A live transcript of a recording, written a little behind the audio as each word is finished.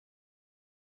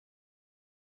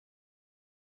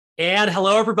And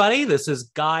hello, everybody. This is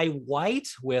Guy White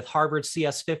with Harvard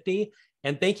CS50.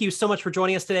 And thank you so much for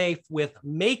joining us today with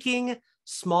Making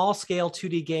Small-Scale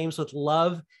 2D Games with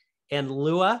LÖVE and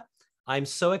LÜA. I'm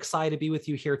so excited to be with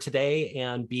you here today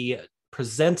and be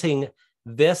presenting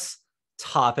this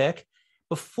topic.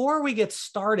 Before we get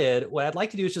started, what I'd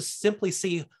like to do is just simply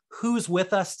see who's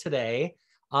with us today.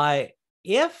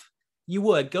 If you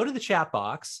would, go to the chat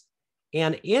box.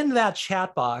 And in that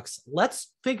chat box,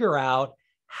 let's figure out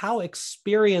how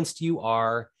experienced you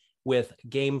are with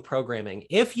game programming.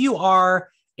 If you are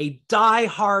a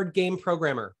die-hard game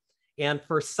programmer, and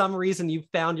for some reason you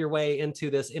found your way into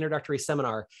this introductory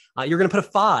seminar, you're going to put a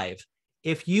 5.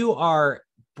 If you are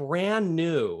brand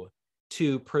new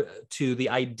to the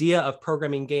idea of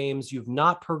programming games, you've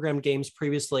not programmed games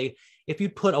previously, if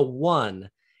you'd put a 1,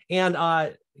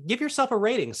 and give yourself a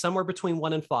rating somewhere between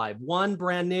 1 and 5. 1,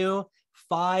 brand new.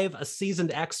 5, a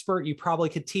seasoned expert, you probably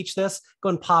could teach this. Go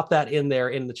and pop that in there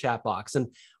in the chat box. And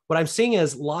what I'm seeing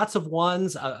is lots of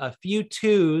 1s, a few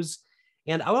 2s.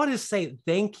 And I wanted to say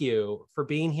thank you for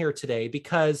being here today,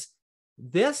 because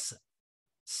this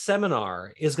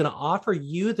seminar is going to offer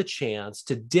you the chance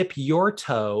to dip your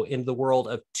toe into the world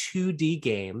of 2D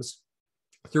games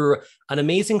through an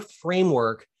amazing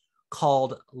framework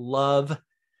called LÖVE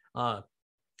that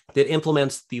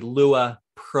implements the LÜA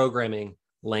programming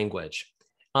language.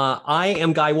 I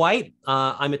am Guy White.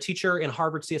 I'm a teacher in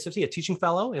Harvard CS50, a teaching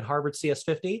fellow in Harvard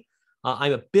CS50.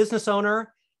 I'm a business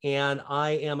owner, and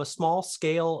I am a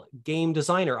small-scale game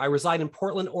designer. I reside in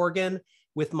Portland, Oregon,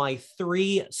 with my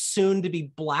 3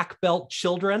 soon-to-be black belt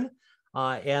children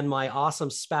and my awesome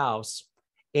spouse.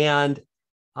 And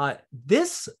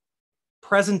this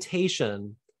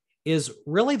presentation is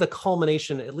really the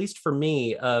culmination, at least for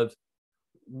me, of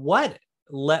what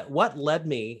led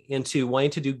me into wanting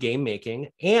to do game making,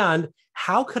 and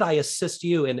how could I assist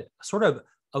you in sort of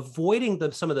avoiding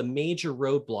some of the major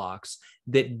roadblocks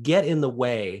that get in the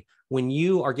way when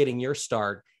you are getting your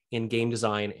start in game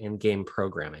design and game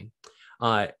programming.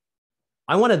 I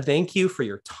want to thank you for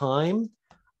your time.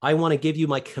 I want to give you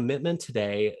my commitment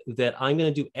today that I'm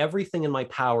going to do everything in my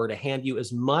power to hand you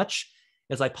as much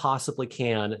as I possibly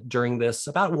can during this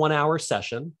about 1-hour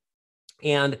session.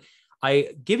 And I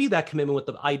give you that commitment with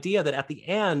the idea that at the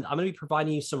end, I'm going to be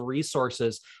providing you some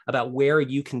resources about where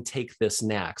you can take this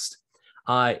next.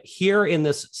 Here in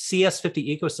this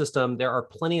CS50 ecosystem, there are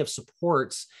plenty of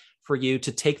supports for you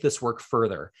to take this work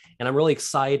further. And I'm really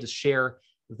excited to share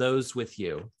those with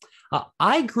you.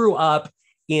 I grew up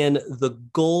in the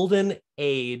golden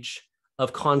age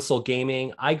of console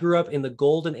gaming. I grew up in the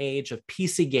golden age of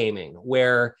PC gaming,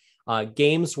 where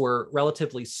games were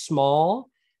relatively small.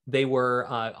 They were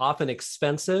often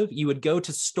expensive. You would go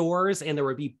to stores and there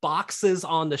would be boxes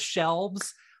on the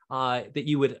shelves that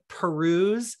you would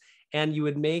peruse, and you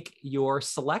would make your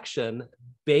selection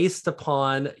based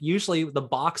upon usually the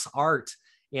box art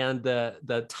and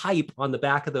the type on the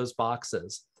back of those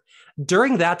boxes.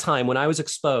 During that time when I was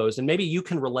exposed, and maybe you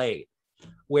can relate,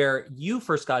 where you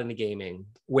first got into gaming,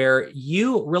 where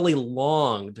you really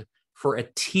longed for a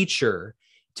teacher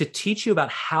to teach you about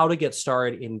how to get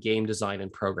started in game design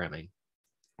and programming.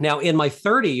 Now, in my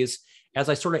 30s, as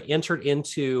I sort of entered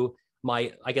into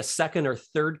my, I guess, second or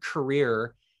third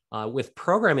career with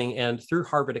programming and through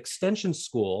Harvard Extension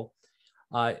School,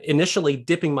 initially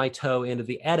dipping my toe into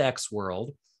the edX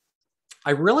world,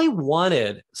 I really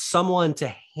wanted someone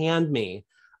to hand me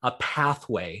a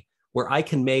pathway where I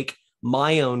can make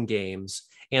my own games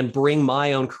and bring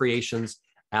my own creations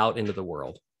out into the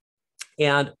world.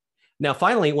 And now,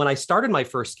 finally, when I started my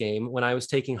first game, when I was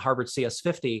taking Harvard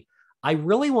CS50, I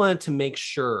really wanted to make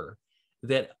sure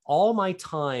that all my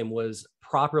time was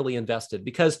properly invested.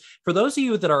 Because for those of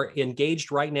you that are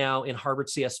engaged right now in Harvard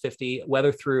CS50,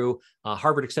 whether through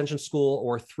Harvard Extension School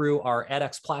or through our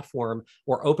edX platform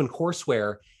or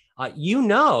OpenCourseWare, you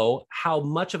know how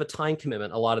much of a time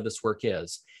commitment a lot of this work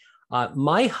is.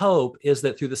 My hope is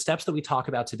that through the steps that we talk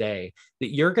about today,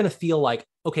 that you're going to feel like,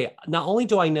 okay, not only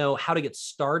do I know how to get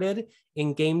started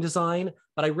in game design,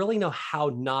 but I really know how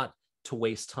not to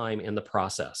waste time in the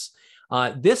process.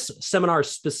 This seminar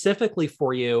is specifically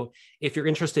for you if you're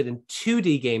interested in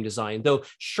 2D game design, though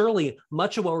surely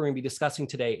much of what we're going to be discussing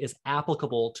today is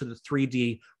applicable to the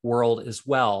 3D world as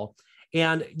well.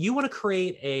 And you want to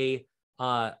create a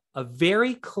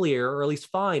very clear, or at least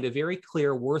find a very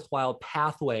clear, worthwhile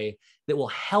pathway that will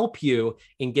help you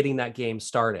in getting that game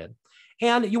started.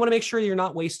 And you want to make sure you're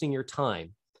not wasting your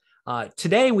time.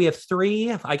 Today, we have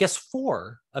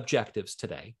 4 objectives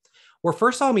today. We're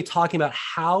first all going to be talking about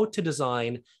how to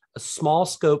design a small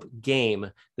scope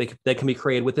game that can be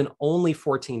created within only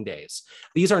 14 days.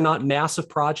 These are not massive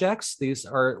projects. These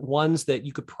are ones that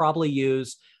you could probably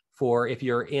use for if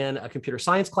you're in a computer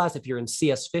science class. If you're in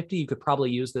CS50, you could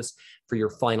probably use this for your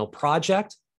final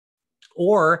project,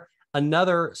 or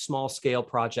another small scale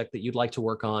project that you'd like to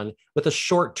work on with a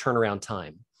short turnaround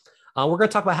time. We're going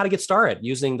to talk about how to get started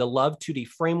using the LÖVE 2D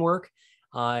framework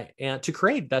and to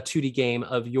create that 2D game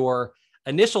of your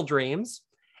initial dreams.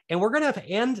 And we're going to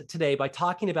end today by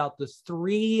talking about the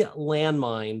 3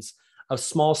 landmines of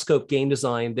small scope game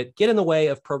design that get in the way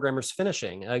of programmers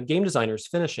finishing, game designers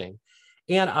finishing.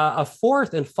 And a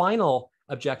fourth and final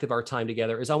objective of our time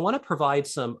together is I want to provide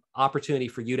some opportunity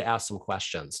for you to ask some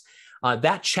questions.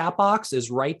 That chat box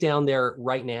is right down there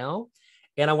right now.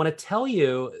 And I want to tell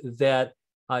you that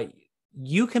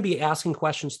you can be asking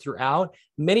questions throughout.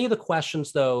 Many of the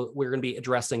questions, though, we're going to be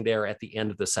addressing there at the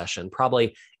end of the session,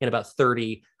 probably in about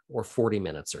 30 or 40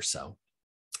 minutes or so.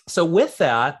 So with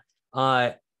that,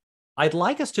 I'd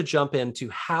like us to jump into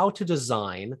how to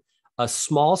design a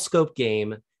small scope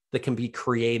game that can be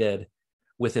created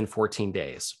within 14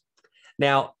 days.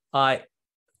 Now,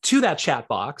 to that chat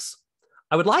box,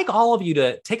 I would like all of you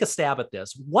to take a stab at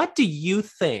this. What do you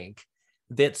think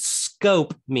that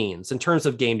scope means in terms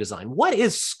of game design? What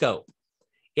is scope?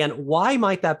 And why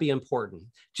might that be important?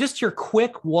 Just your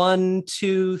quick 1,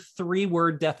 2, 3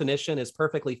 word definition is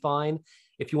perfectly fine.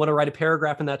 If you want to write a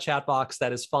paragraph in that chat box,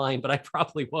 that is fine, but I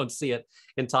probably won't see it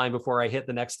in time before I hit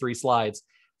the next 3 slides.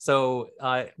 So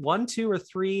 1, 2, or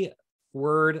 3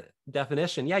 word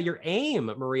definition. Yeah, your aim,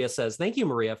 Maria says. Thank you,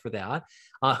 Maria, for that.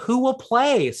 Who will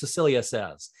play, Cecilia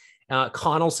says.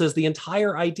 Connell says the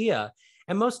entire idea.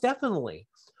 And most definitely,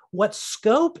 what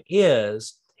scope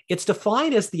is, it's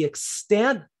defined as the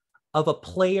extent of a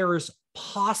player's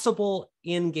possible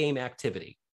in-game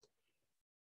activity.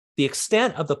 The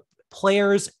extent of the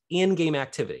player's in-game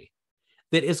activity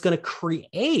that is going to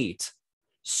create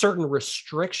certain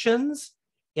restrictions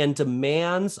and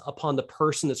demands upon the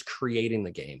person that's creating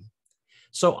the game.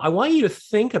 So I want you to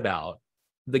think about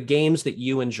the games that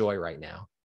you enjoy right now.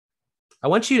 I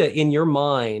want you to, in your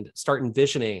mind, start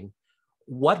envisioning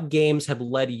what games have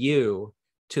led you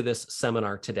to this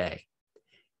seminar today.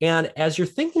 And as you're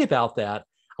thinking about that,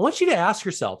 I want you to ask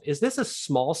yourself, is this a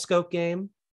small scope game,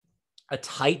 a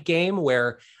tight game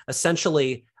where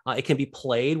essentially it can be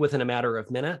played within a matter of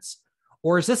minutes?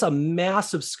 Or is this a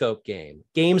massive scope game,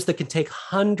 games that can take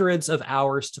hundreds of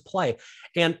hours to play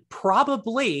and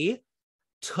probably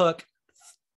took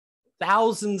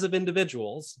thousands of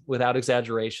individuals, without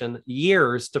exaggeration,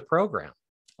 years to program?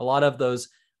 A lot of those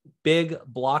big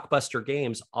blockbuster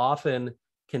games often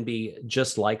can be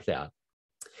just like that.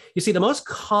 You see, the most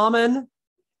common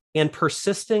and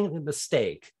persistent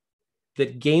mistake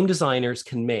that game designers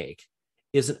can make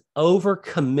is an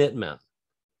overcommitment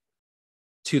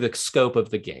to the scope of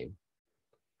the game.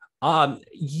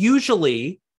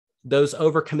 Usually, those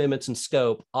overcommitments in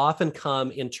scope often come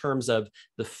in terms of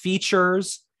the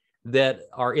features that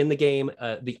are in the game,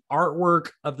 the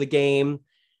artwork of the game,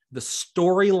 the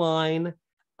storyline.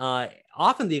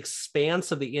 Often the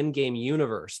expanse of the in-game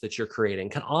universe that you're creating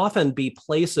can often be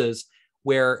places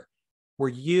where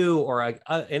you or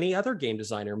any other game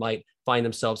designer might find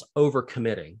themselves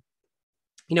overcommitting.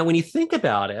 You know, when you think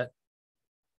about it,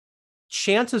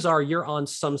 chances are you're on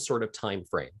some sort of time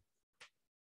frame.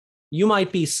 You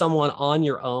might be someone on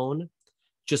your own,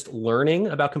 just learning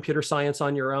about computer science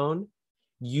on your own.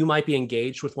 You might be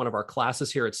engaged with one of our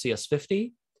classes here at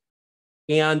CS50.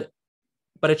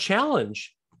 But a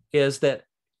challenge is that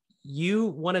you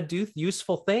want to do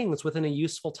useful things within a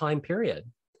useful time period.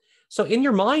 So in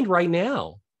your mind right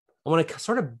now, I want to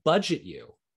sort of budget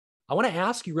you. I want to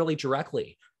ask you really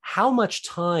directly, how much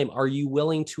time are you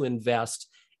willing to invest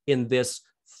in this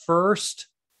first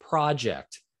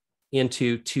project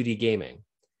into 2D gaming?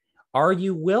 Are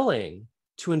you willing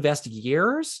to invest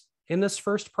years in this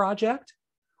first project?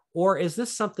 Or is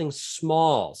this something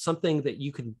small, something that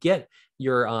you can get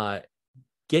your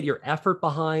effort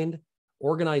behind,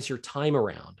 organize your time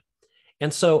around?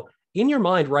 And so in your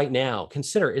mind right now,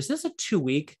 consider, is this a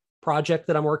 2-week project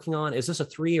that I'm working on? Is this a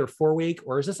 3 or 4 week,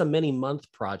 or is this a many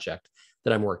month project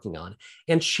that I'm working on?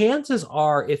 And chances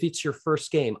are, if it's your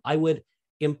first game, I would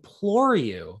implore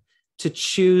you to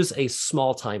choose a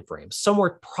small time frame,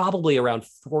 somewhere probably around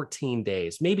 14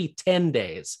 days, maybe 10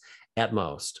 days at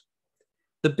most.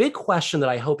 The big question that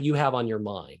I hope you have on your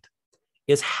mind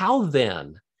is, how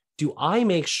then do I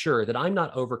make sure that I'm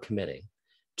not overcommitting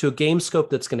to a game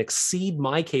scope that's going to exceed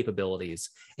my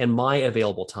capabilities and my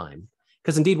available time?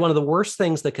 Because indeed, one of the worst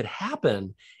things that could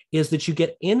happen is that you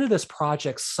get into this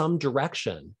project some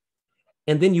direction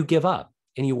and then you give up.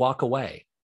 and you walk away.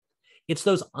 It's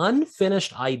those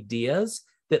unfinished ideas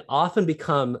that often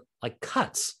become like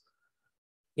cuts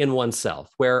in oneself,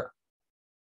 where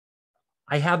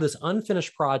I have this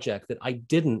unfinished project that I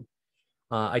didn't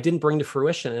bring to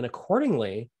fruition, and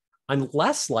accordingly, I'm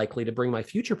less likely to bring my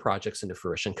future projects into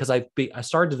fruition because I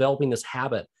started developing this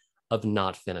habit of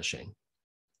not finishing.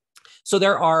 So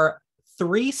there are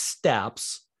 3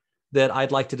 steps that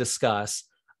I'd like to discuss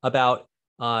about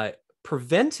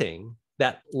preventing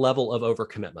that level of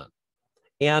overcommitment.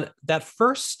 And that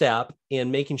first step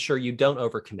in making sure you don't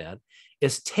overcommit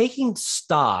is taking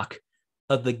stock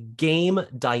of the game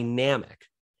dynamic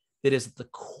that is the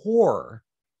core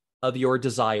of your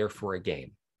desire for a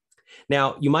game.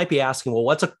 Now, you might be asking,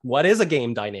 well, what is a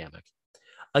game dynamic?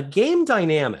 A game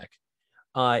dynamic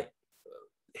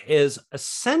is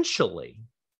essentially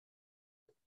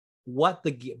what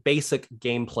the basic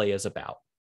gameplay is about.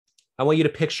 I want you to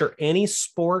picture any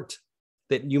sport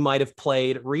that you might have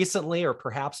played recently or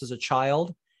perhaps as a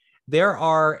child. There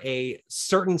are a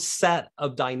certain set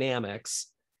of dynamics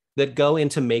that go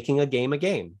into making a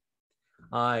game,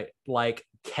 like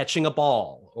catching a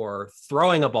ball or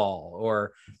throwing a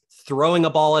ball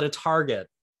at a target,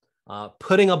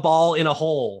 putting a ball in a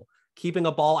hole, keeping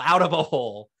a ball out of a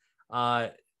hole,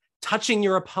 touching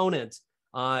your opponent,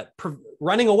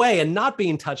 running away and not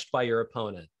being touched by your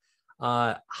opponent,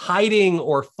 hiding from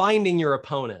or finding your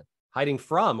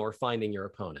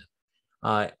opponent,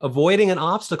 avoiding an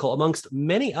obstacle, amongst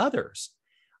many others.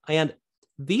 And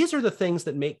these are the things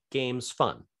that make games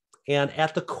fun. And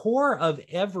at the core of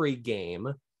every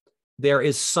game, there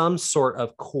is some sort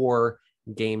of core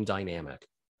game dynamic.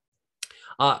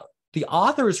 The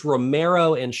authors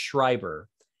Romero and Schreiber,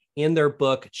 in their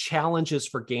book, Challenges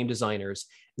for Game Designers,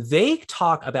 they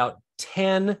talk about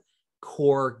 10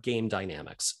 core game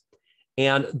dynamics.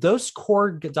 And those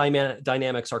core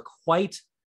dynamics are quite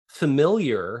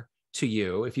familiar to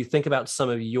you if you think about some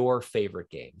of your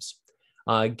favorite games.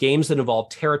 Games that involve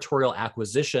territorial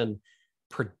acquisition,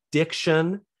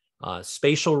 prediction,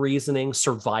 spatial reasoning,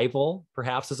 survival,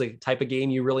 perhaps is a type of game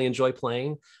you really enjoy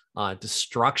playing,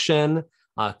 destruction,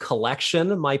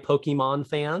 collection, my Pokemon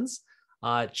fans,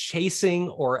 chasing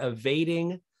or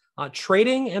evading,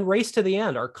 trading, and race to the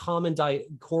end are common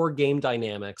core game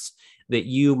dynamics that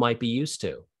you might be used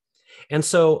to. And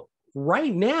so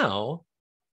right now,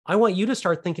 I want you to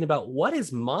start thinking about, what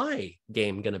is my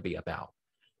game going to be about?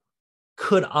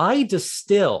 Could you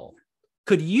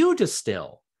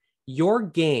distill your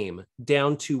game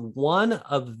down to one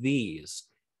of these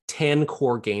 10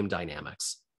 core game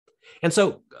dynamics? And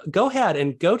so go ahead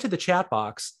and go to the chat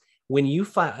box when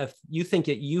if you think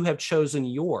that you have chosen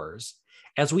yours,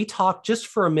 as we talk just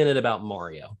for a minute about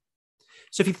Mario.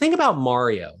 So if you think about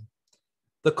Mario,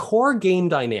 the core game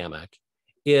dynamic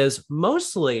is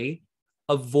mostly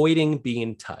avoiding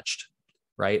being touched,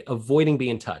 right? Avoiding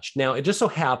being touched. Now, it just so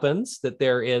happens that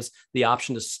there is the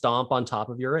option to stomp on top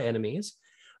of your enemies.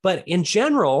 But in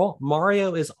general,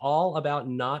 Mario is all about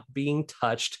not being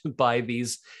touched by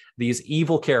these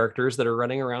evil characters that are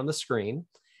running around the screen.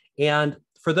 And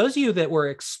for those of you that were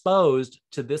exposed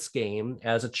to this game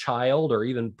as a child, or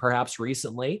even perhaps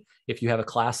recently, if you have a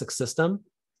classic system,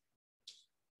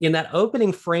 in that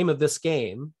opening frame of this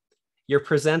game, you're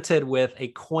presented with a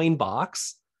coin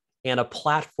box and a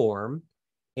platform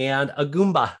and a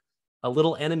Goomba, a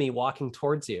little enemy walking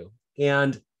towards you.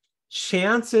 And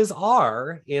chances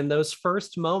are, in those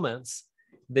first moments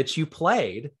that you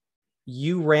played,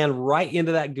 you ran right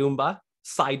into that Goomba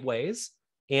sideways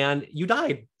and you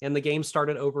died, and the game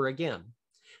started over again.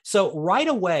 So right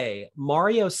away,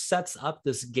 Mario sets up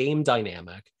this game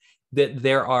dynamic that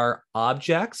there are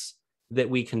objects that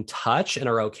we can touch and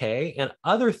are okay, and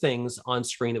other things on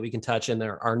screen that we can touch and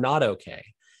are not okay.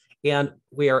 And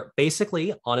we are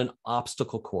basically on an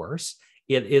obstacle course.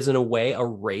 It is, in a way, a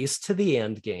race to the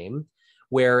end game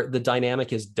where the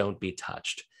dynamic is don't be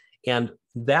touched. And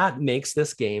that makes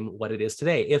this game what it is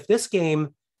today. If this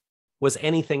game was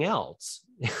anything else,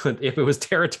 if it was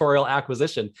territorial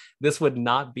acquisition, this would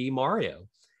not be Mario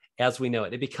as we know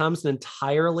it. It becomes an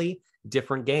entirely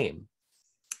different game.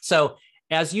 So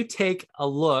as you take a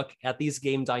look at these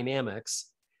game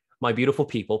dynamics, my beautiful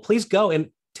people, please go and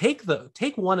take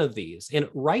one of these and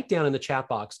write down in the chat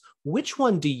box, which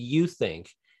one do you think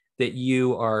that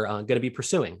you are going to be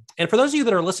pursuing? And for those of you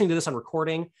that are listening to this on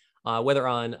recording, whether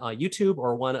on YouTube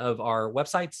or one of our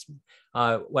websites,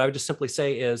 what I would just simply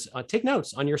say is take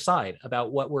notes on your side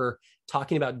about what we're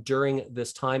talking about during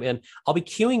this time. And I'll be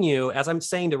cueing you, as I'm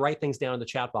saying, to write things down in the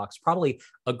chat box, probably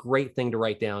a great thing to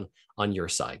write down on your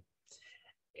side.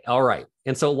 All right.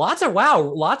 And so lots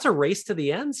of race to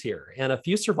the ends here and a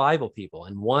few survival people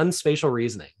and one spatial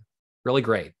reasoning. Really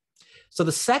great. So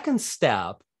the second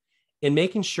step in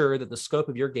making sure that the scope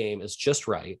of your game is just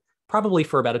right, probably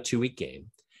for about a 2-week game,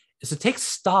 is to take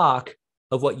stock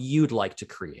of what you'd like to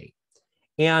create.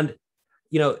 And,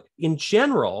 in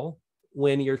general,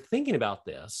 when you're thinking about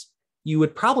this, you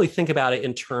would probably think about it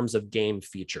in terms of game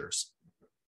features.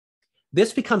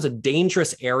 This becomes a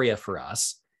dangerous area for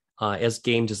us as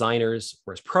game designers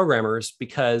or as programmers,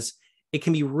 because it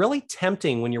can be really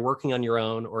tempting when you're working on your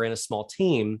own or in a small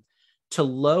team to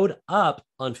load up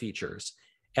on features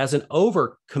as an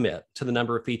overcommit to the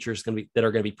number of features that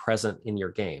are going to be present in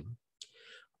your game.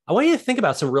 I want you to think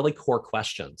about some really core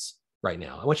questions right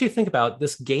now. I want you to think about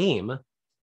this game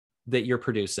that you're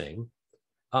producing.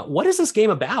 What is this game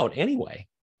about anyway?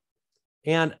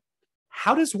 And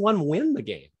how does one win the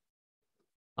game?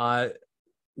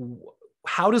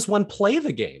 How does one play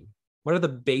the game? What are the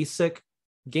basic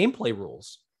gameplay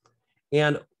rules?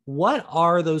 And what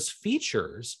are those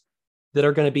features that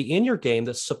are going to be in your game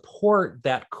that support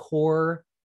that core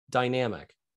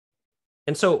dynamic?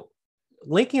 And so,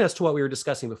 linking us to what we were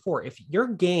discussing before, if your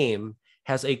game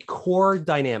has a core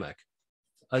dynamic,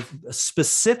 a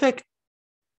specific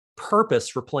purpose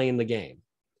for playing the game,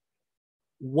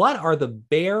 what are the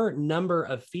bare number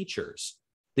of features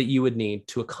that you would need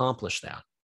to accomplish that?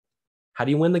 How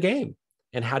do you win the game?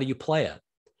 And how do you play it?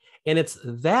 And it's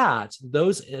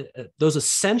those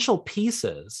essential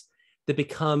pieces that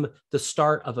become the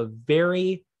start of a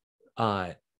very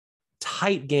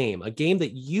tight game, a game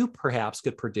that you perhaps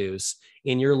could produce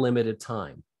in your limited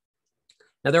time.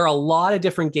 Now, there are a lot of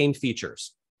different game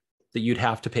features that you'd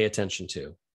have to pay attention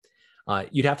to.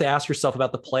 You'd have to ask yourself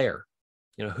about the player.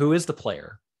 Who is the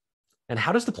player? And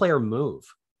how does the player move?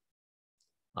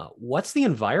 What's the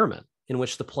environment in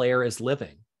which the player is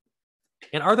living?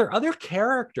 And are there other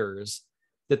characters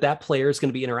that player is going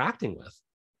to be interacting with?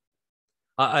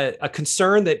 A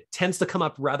concern that tends to come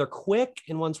up rather quick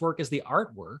in one's work is the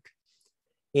artwork.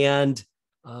 And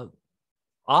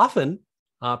often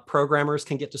programmers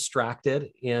can get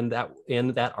distracted in that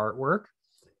artwork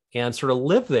and sort of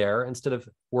live there instead of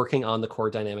working on the core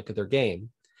dynamic of their game.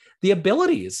 The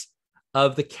abilities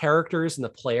of the characters and the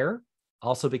player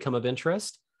also become of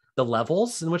interest. The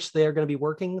levels in which they're going to be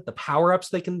working, the power-ups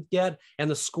they can get, and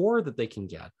the score that they can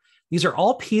get. These are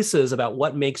all pieces about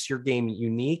what makes your game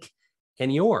unique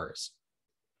and yours.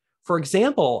 For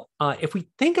example, if we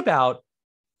think about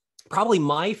probably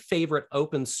my favorite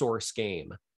open source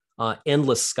game,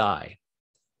 Endless Sky,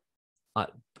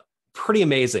 pretty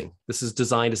amazing. This is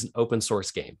designed as an open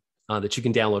source game that you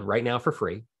can download right now for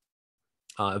free,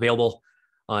 available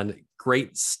on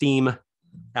great Steam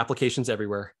applications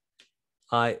everywhere.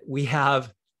 We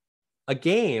have a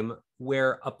game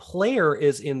where a player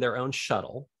is in their own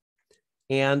shuttle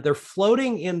and they're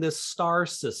floating in this star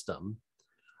system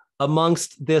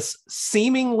amongst this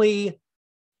seemingly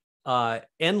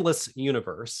endless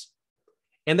universe.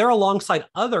 And they're alongside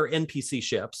other NPC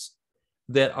ships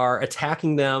that are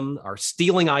attacking them, are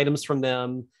stealing items from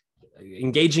them,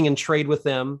 engaging in trade with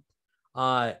them,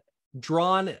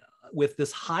 drawn with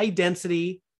this high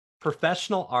density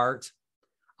professional art.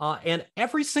 And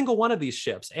every single one of these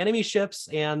ships, enemy ships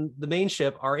and the main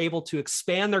ship, are able to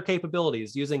expand their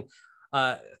capabilities using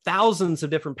thousands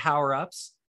of different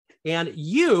power-ups. And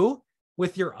you,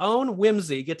 with your own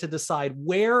whimsy, get to decide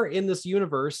where in this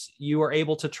universe you are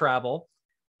able to travel,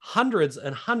 hundreds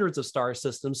and hundreds of star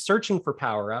systems searching for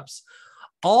power-ups,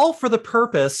 all for the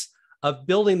purpose of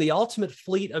building the ultimate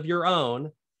fleet of your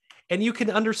own. And you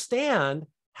can understand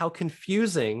how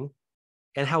confusing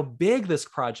and how big this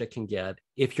project can get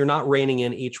if you're not reining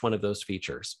in each one of those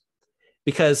features.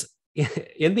 Because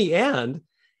in the end,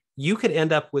 you could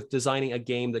end up with designing a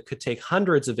game that could take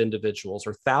hundreds of individuals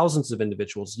or thousands of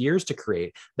individuals years to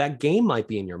create. That game might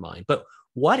be in your mind, but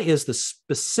what is the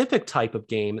specific type of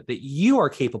game that you are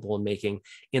capable of making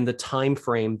in the time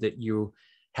frame that you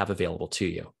have available to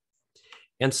you?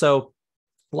 And so,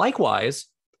 likewise,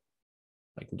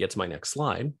 I can get to my next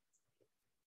slide.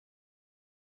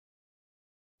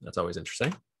 That's always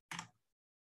interesting.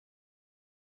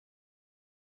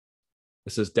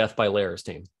 This is Death by Layers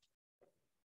team.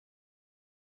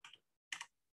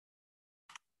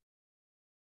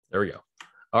 There we go.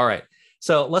 All right.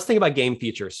 So let's think about game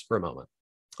features for a moment.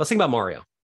 Let's think about Mario.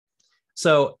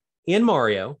 So in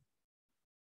Mario,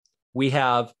 we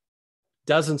have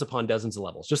dozens upon dozens of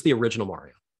levels, just the original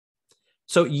Mario.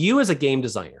 So you as a game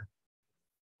designer,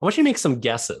 I want you to make some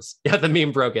guesses. Yeah, the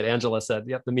meme broke it. Angela said,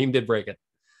 yep, the meme did break it.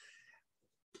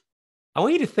 I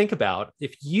want you to think about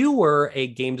if you were a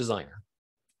game designer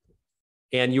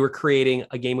and you were creating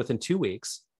a game within 2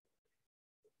 weeks,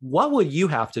 what would you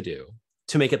have to do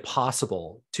to make it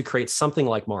possible to create something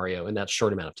like Mario in that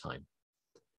short amount of time?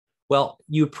 Well,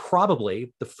 the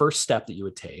first step that you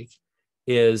would take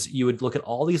is you would look at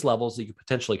all these levels that you could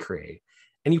potentially create,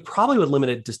 and you probably would limit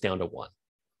it just down to one.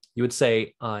 You would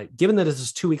say, given that this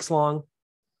is 2 weeks long,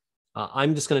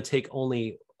 I'm just going to take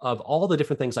only of all the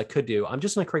different things I could do, I'm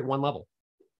just going to create one level.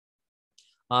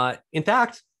 In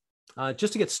fact,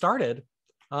 just to get started,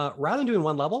 rather than doing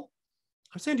one level,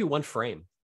 I'm just going to do one frame,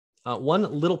 one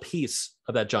little piece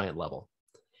of that giant level.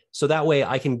 So that way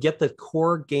I can get the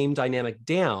core game dynamic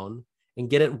down and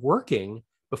get it working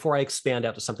before I expand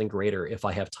out to something greater if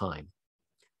I have time.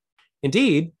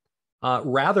 Indeed,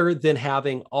 rather than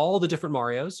having all the different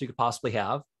Marios you could possibly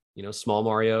have, small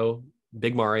Mario,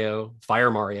 big Mario,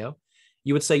 Fire Mario,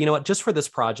 you would say, you know what, just for this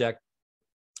project,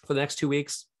 for the next 2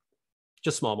 weeks,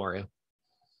 just small Mario.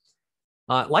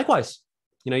 Likewise,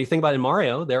 you think about in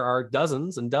Mario, there are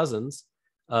dozens and dozens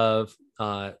of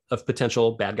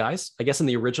potential bad guys. I guess in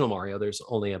the original Mario, there's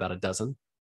only about a dozen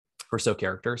or so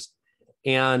characters.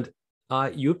 And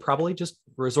you would probably just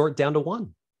resort down to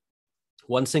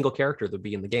one single character that would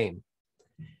be in the game.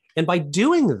 And by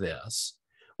doing this,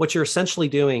 what you're essentially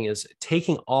doing is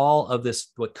taking all of this,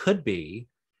 what could be,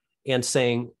 and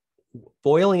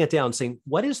boiling it down, saying,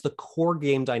 what is the core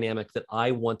game dynamic that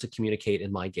I want to communicate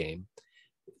in my game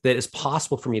that is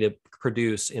possible for me to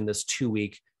produce in this 2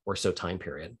 week or so time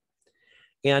period?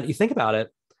 And you think about it,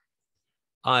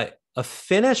 a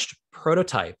finished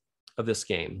prototype of this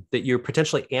game that you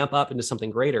potentially amp up into something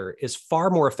greater is far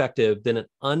more effective than an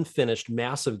unfinished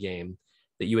massive game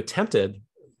that you attempted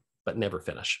but never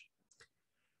finish.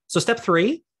 So step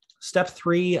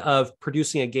three of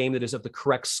producing a game that is of the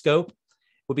correct scope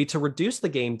would be to reduce the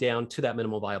game down to that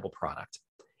minimal viable product.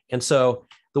 And so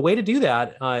the way to do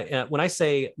that, when I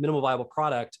say minimal viable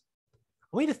product,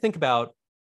 I want you to think about,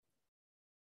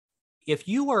 if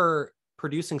you were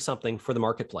producing something for the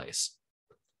marketplace,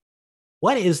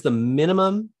 what is the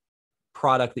minimum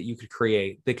product that you could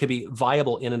create that could be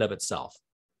viable in and of itself?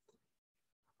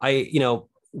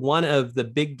 One of the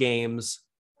big games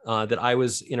that I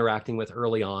was interacting with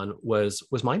early on was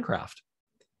Minecraft.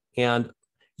 And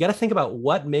you got to think about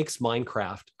what makes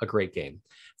Minecraft a great game.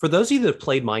 For those of you that have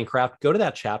played Minecraft, go to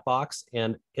that chat box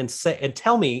and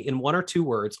tell me in 1 or 2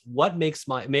 words,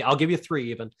 I'll give you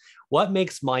 3 even, what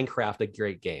makes Minecraft a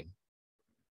great game?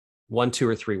 1, 2,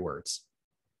 or 3 words.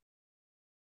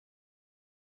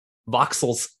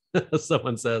 Voxels,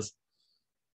 someone says.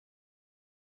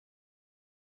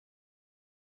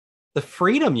 The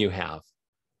freedom you have.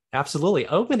 Absolutely.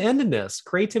 Open-endedness,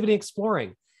 creativity,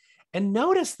 exploring. And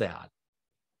notice that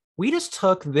we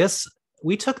took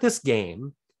this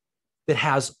game that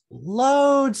has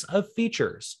loads of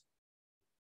features,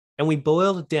 and we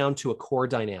boiled it down to a core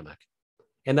dynamic.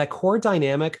 And that core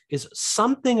dynamic is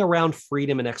something around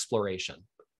freedom and exploration.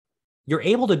 You're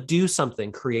able to do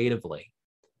something creatively.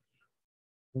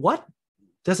 What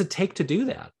does it take to do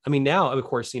that? I mean, now, of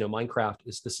course, Minecraft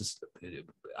is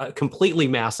completely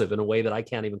massive in a way that I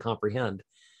can't even comprehend.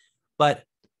 But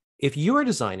if you are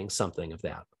designing something of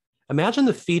that, imagine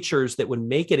the features that would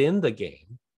make it in the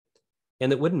game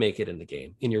and that wouldn't make it in the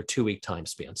game in your 2 week time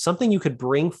span. Something you could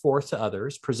bring forth to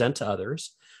others, present to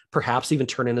others, perhaps even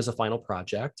turn in as a final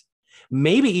project,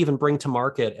 maybe even bring to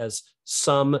market as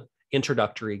some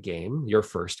introductory game, your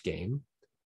first game.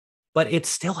 But it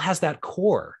still has that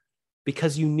core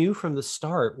because you knew from the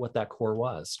start what that core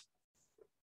was.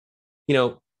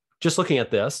 Just looking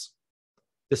at this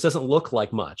doesn't look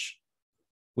like much.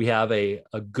 We have a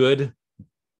good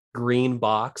green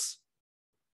box.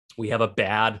 We have a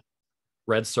bad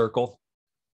red circle,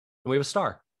 and we have a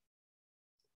star.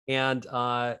 And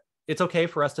it's okay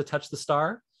for us to touch the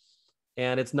star,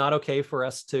 and it's not okay for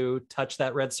us to touch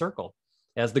that red circle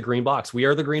as the green box. We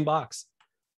are the green box.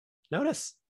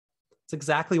 Notice, it's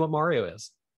exactly what Mario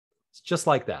is. It's just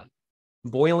like that,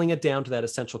 boiling it down to that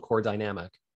essential core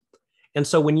dynamic. And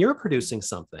so when you're producing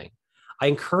something, I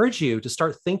encourage you to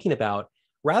start thinking about,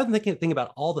 rather than thinking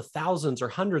about all the thousands or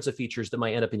hundreds of features that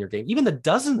might end up in your game, even the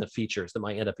dozen of features that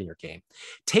might end up in your game,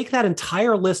 take that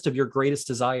entire list of your greatest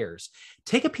desires,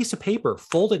 take a piece of paper,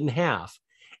 fold it in half,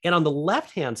 and on the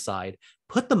left-hand side,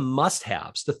 put the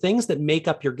must-haves, the things that make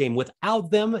up your game.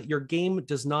 Without them, your game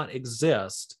does not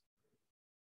exist.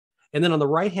 And then on the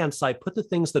right-hand side, put the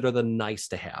things that are the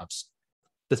nice-to-haves,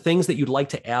 the things that you'd like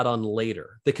to add on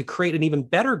later that could create an even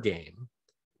better game,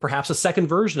 perhaps a second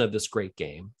version of this great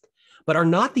game, but are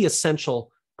not the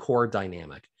essential core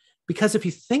dynamic. Because if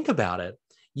you think about it,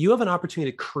 you have an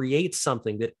opportunity to create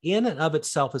something that in and of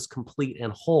itself is complete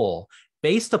and whole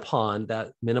based upon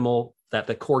that minimal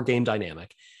the core game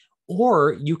dynamic.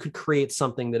 Or you could create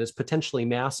something that is potentially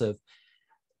massive,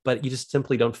 but you just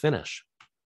simply don't finish.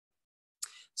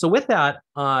 So with that,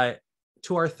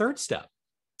 to our third step,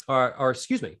 or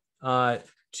excuse me, I'd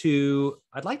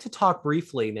like to talk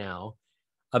briefly now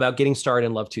about getting started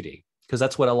in Love 2D, because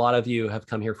that's what a lot of you have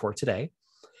come here for today.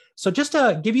 So just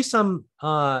to give you some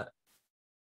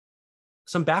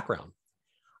background,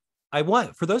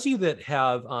 for those of you that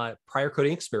have prior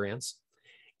coding experience,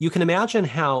 you can imagine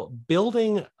how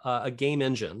building a game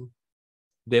engine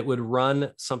that would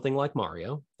run something like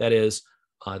Mario, that is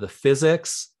the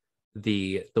physics,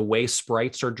 the way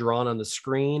sprites are drawn on the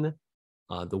screen,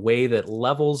 the way that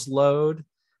levels load,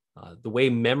 the way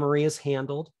memory is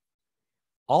handled,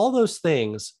 all those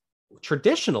things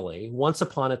traditionally, once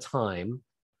upon a time,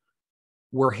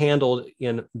 were handled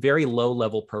in very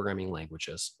low-level programming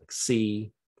languages like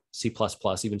C, C++,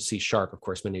 even C#, of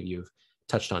course, many of you have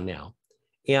touched on now.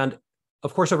 And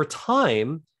of course, over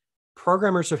time,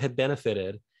 programmers have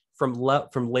benefited from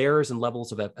layers and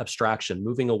levels of abstraction,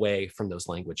 moving away from those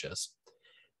languages.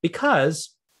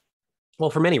 Because, well,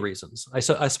 for many reasons. I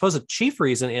suppose the chief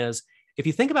reason is, if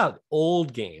you think about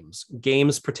old games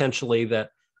potentially that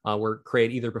were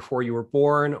created either before you were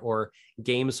born or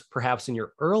games perhaps in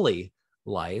your early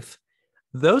life,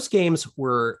 those games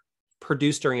were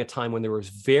produced during a time when there was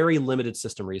very limited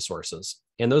system resources,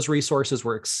 and those resources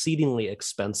were exceedingly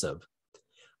expensive.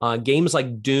 Games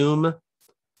like Doom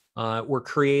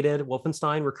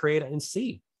Wolfenstein were created in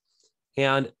C.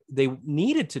 And they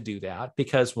needed to do that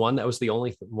because, one, that was the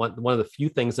only one of the few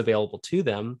things available to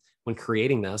them when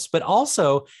creating this, but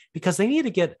also because they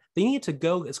needed to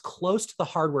go as close to the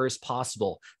hardware as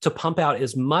possible to pump out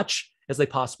as much as they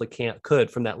possibly could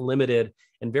from that limited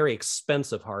and very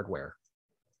expensive hardware.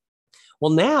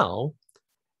 Well, now,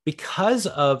 because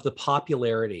of the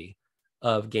popularity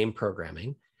of game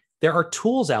programming, there are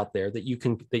tools out there that you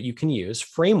can use,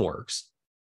 frameworks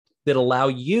that allow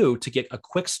you to get a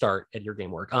quick start at your game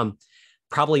work.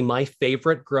 Probably my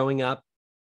favorite growing up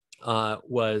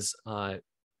was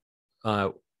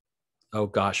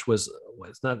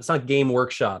it's not Game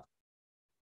Workshop.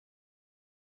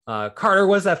 Carter,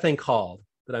 what's that thing called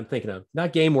that I'm thinking of?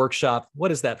 Not Game Workshop.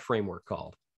 What is that framework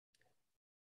called?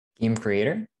 Game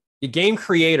Creator? The Game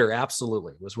Creator,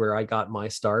 absolutely, was where I got my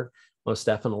start, most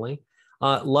definitely.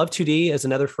 Love 2D is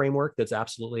another framework that's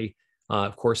absolutely,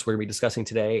 of course, we're going to be discussing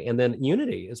today. And then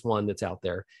Unity is one that's out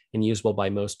there and usable by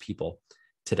most people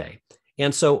today.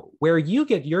 And so where you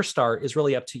get your start is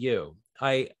really up to you.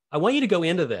 I want you to go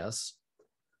into this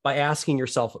by asking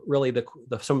yourself really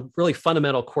some really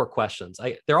fundamental core questions.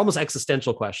 They're almost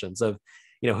existential questions of,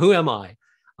 who am I?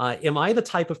 Am I the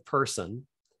type of person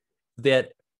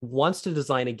that wants to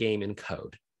design a game in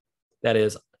code? That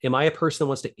is, am I a person that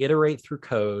wants to iterate through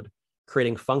code,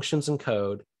 creating functions in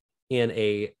code in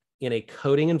a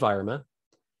coding environment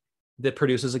that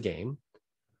produces a game?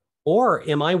 Or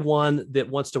am I one that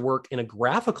wants to work in a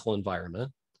graphical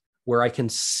environment where I can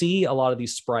see a lot of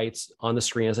these sprites on the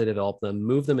screen as I develop them,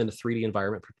 move them into 3D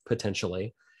environment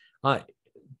potentially?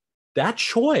 That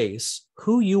choice,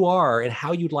 who you are and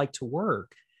how you'd like to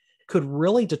work, could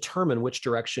really determine which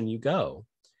direction you go.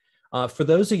 For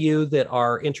those of you that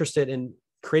are interested in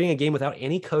creating a game without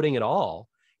any coding at all,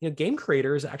 Game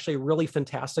Creator is actually a really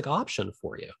fantastic option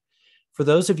for you. For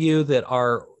those of you that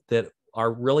are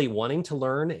really wanting to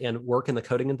learn and work in the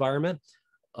coding environment,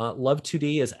 Love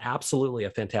 2D is absolutely a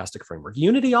fantastic framework.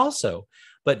 Unity also,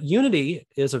 but Unity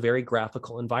is a very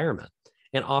graphical environment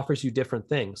and offers you different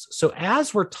things. So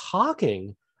as we're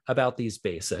talking about these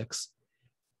basics,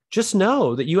 just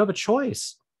know that you have a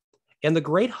choice. And the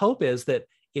great hope is that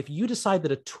if you decide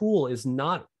that a tool is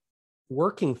not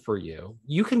working for you,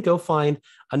 you can go find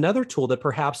another tool that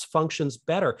perhaps functions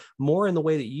better, more in the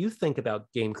way that you think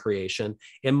about game creation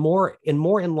and more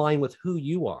in line with who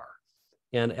you are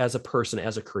and as a person,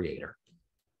 as a creator.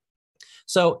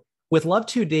 So with Love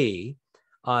 2D,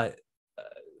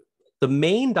 the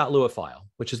main.lua file,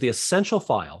 which is the essential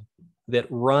file that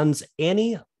runs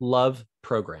any Love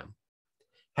program,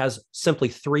 has simply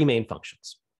 3 main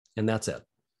functions, and that's it.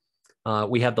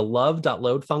 We have the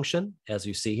love.load function, as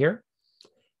you see here,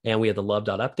 and we have the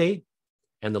love.update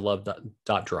and the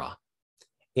love.draw.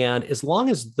 And as long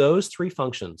as those 3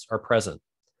 functions are present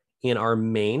in our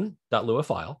main.lua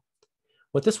file,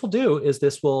 what this will do is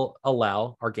this will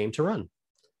allow our game to run.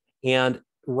 And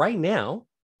right now,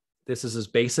 this is as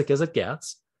basic as it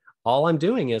gets. All I'm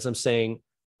doing is I'm saying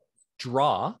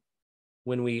draw,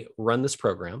 when we run this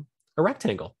program, a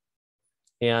rectangle.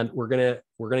 And we're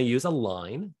gonna use a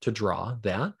line to draw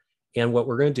that. And what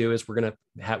we're gonna do is we're gonna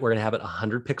have it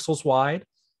 100 pixels wide,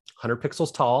 100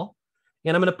 pixels tall,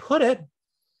 And I'm going to put it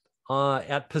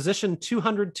at position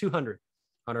 200, 200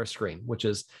 on our screen, which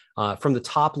is from the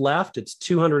top left, it's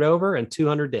 200 over and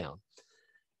 200 down.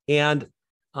 And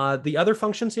the other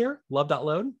functions here,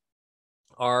 love.load,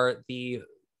 are the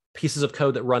pieces of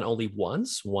code that run only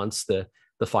once the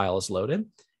file is loaded.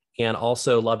 And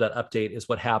also love.update is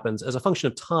what happens as a function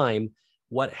of time,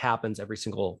 what happens every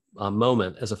single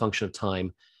moment as a function of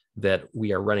time that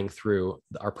we are running through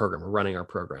our program, or running our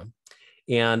program.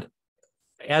 And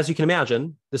as you can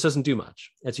imagine, this doesn't do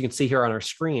much. As you can see here on our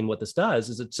screen, what this does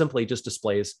is it simply just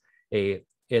displays a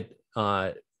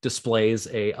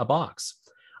box.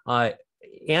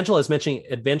 Angela is mentioning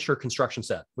Adventure Construction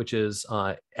Set, which is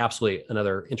absolutely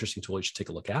another interesting tool you should take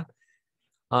a look at.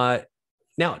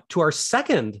 Now, to our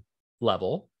second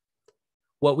level,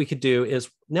 what we could do is,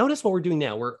 notice what we're doing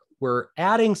now. We're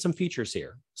adding some features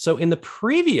here. So in the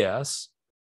previous,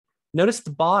 notice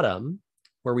the bottom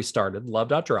where we started,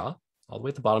 love.draw, all the way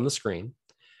at the bottom of the screen.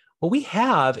 What we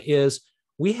have is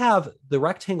we have the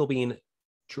rectangle being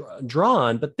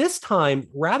drawn, but this time,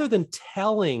 rather than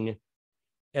telling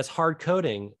as hard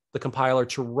coding the compiler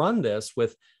to run this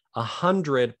with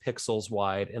 100 pixels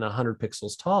wide and 100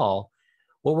 pixels tall,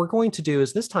 what we're going to do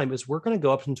is this time is we're going to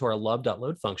go up into our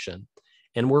love.load function,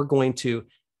 and we're going to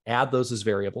add those as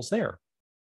variables there.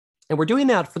 And we're doing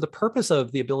that for the purpose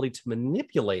of the ability to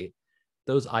manipulate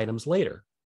those items later.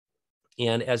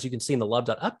 And as you can see in the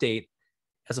love.update,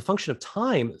 as a function of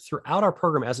time throughout our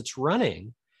program as it's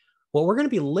running, what we're going to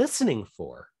be listening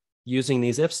for using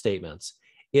these if statements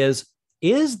is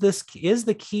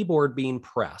the keyboard being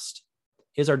pressed?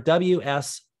 Is our W,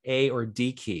 S, A, or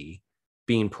D key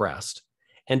being pressed?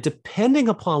 And depending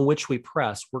upon which we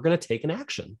press, we're going to take an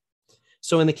action.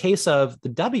 So in the case of the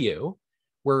W,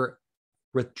 we're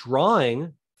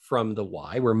withdrawing from the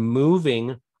Y, we're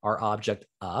moving our object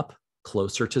up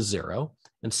closer to 0,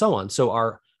 and so on. So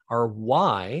our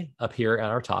Y up here at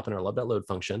our top in our love.load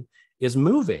function is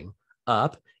moving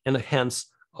up, and hence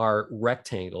our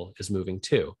rectangle is moving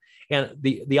too. And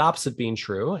the opposite being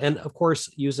true. And of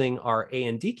course, using our A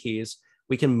and D keys,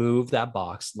 we can move that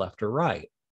box left or right.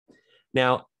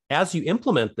 Now, as you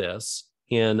implement this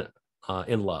in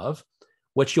Love,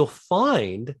 what you'll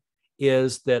find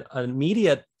is that an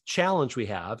immediate challenge we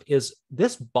have is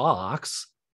this box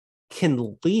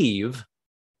can leave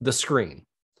the screen.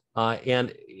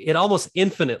 And it almost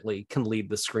infinitely can leave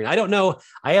the screen. I don't know.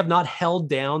 I have not held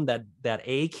down that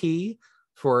A key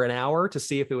for an hour to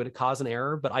see if it would cause an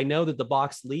error, but I know that the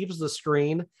box leaves the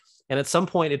screen, and at some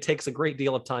point it takes a great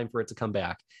deal of time for it to come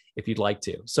back if you'd like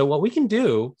to. So what we can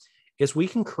do is we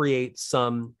can create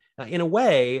some, in a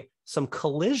way, some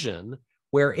collision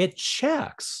where it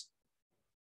checks,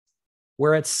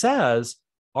 where it says,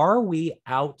 are we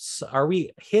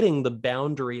hitting the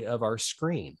boundary of our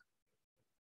screen?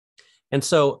 And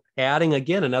so adding,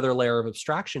 again, another layer of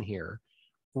abstraction here,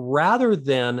 rather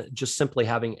than just simply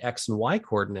having X and Y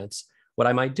coordinates, what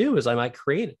I might do is I might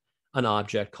create an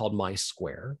object called my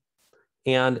square.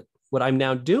 And what I'm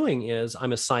now doing is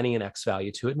I'm assigning an X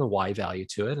value to it and a Y value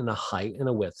to it and a height and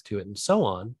a width to it and so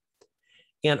on.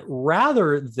 And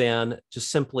rather than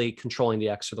just simply controlling the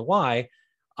X or the Y,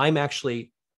 I'm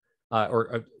actually,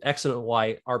 or X and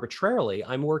Y arbitrarily,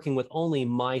 I'm working with only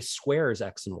my squares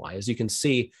X and Y, as you can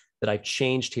see that I've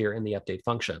changed here in the update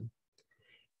function.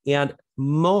 And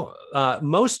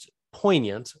most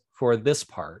poignant for this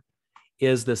part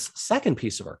is this second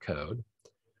piece of our code,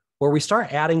 where we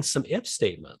start adding some if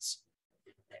statements,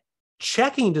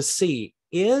 checking to see,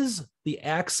 is the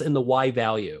X and the Y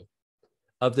value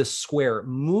of this square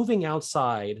moving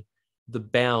outside the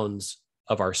bounds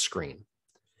of our screen?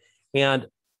 And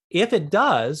if it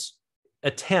does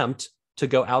attempt to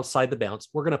go outside the bounds,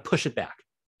 we're going to push it back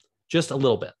just a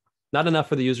little bit. Not enough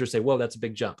for the user to say, whoa, that's a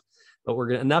big jump, but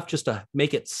we're enough just to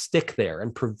make it stick there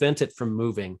and prevent it from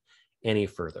moving any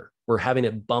further. We're having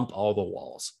it bump all the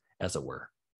walls, as it were.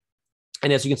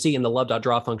 And as you can see in the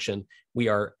love.draw function, we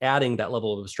are adding that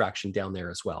level of abstraction down there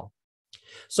as well.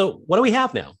 So what do we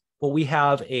have now? Well, we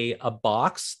have a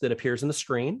box that appears in the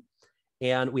screen,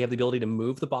 and we have the ability to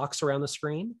move the box around the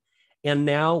screen. And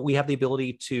now we have the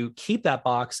ability to keep that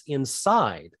box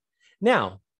inside.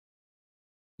 Now,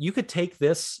 you could take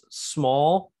this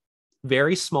small,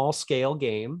 very small scale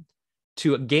game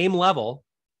to a game level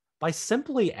by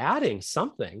simply adding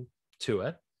something to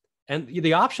it. And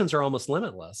the options are almost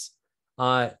limitless.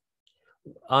 All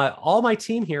my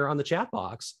team here on the chat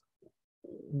box,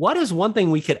 what is one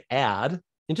thing we could add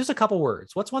in just a couple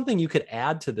words? What's one thing you could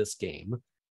add to this game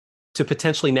to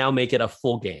potentially now make it a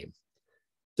full game?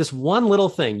 Just one little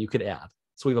thing you could add.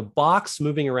 So we have a box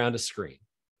moving around a screen.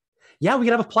 Yeah, we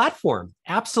could have a platform.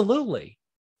 Absolutely.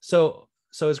 So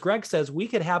So as Greg says, we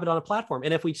could have it on a platform.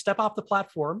 And if we step off the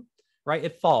platform, right,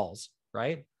 it falls,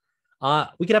 right?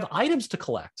 We could have items to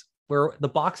collect where the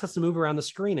box has to move around the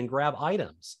screen and grab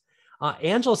items.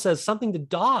 Angela says something to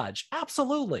dodge.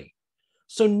 Absolutely.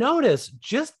 So notice,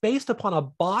 just based upon a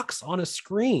box on a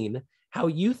screen, how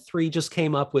you three just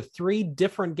came up with 3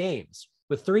 different games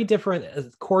with 3 different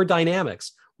core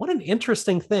dynamics. What an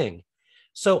interesting thing.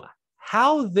 So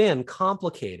how then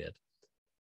complicated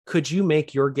could you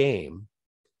make your game?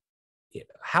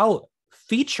 How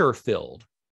feature-filled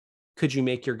could you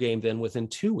make your game then within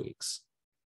 2 weeks?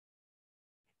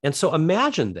 And so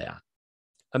imagine that.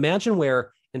 Imagine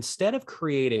where instead of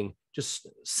creating, just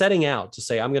setting out to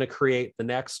say, I'm going to create the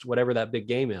next, whatever that big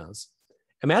game is,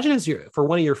 imagine for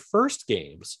one of your first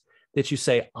games that you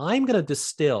say, I'm going to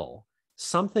distill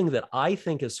something that I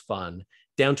think is fun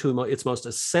down to its most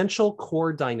essential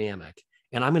core dynamic,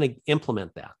 and I'm going to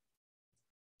implement that.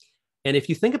 And if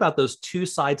you think about those 2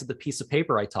 sides of the piece of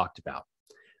paper I talked about,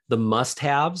 the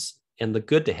must-haves and the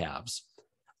good-to-haves,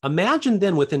 imagine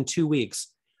then within 2 weeks,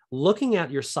 looking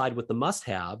at your side with the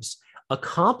must-haves,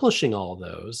 accomplishing all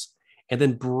those, and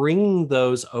then bringing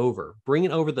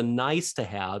over the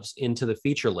nice-to-haves into the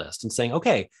feature list and saying,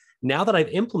 okay, now that I've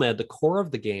implemented the core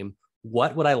of the game,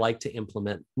 what would I like to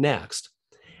implement next?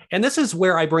 And this is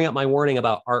where I bring up my warning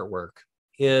about artwork,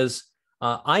 is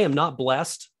I am not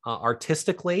blessed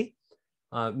artistically.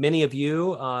 Many of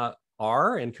you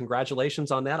are, and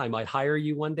congratulations on that. I might hire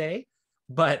you one day.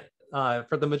 But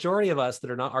for the majority of us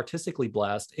that are not artistically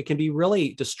blessed, it can be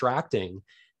really distracting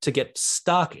to get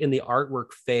stuck in the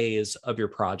artwork phase of your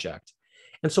project.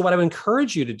 And so what I would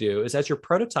encourage you to do is, as you're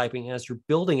prototyping, as you're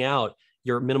building out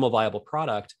your minimal viable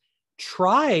product,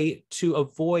 try to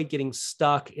avoid getting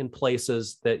stuck in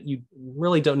places that you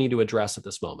really don't need to address at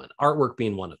this moment, artwork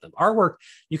being one of them. Artwork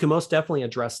you can most definitely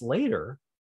address later,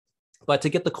 but to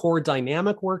get the core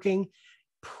dynamic working,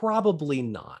 probably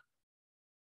not.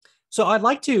 So I'd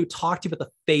like to talk to you about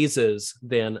the phases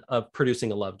then of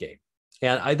producing a love game.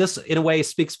 And this, in a way,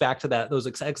 speaks back to those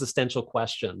existential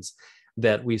questions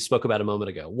that we spoke about a moment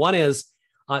ago. One is,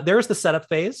 there's the setup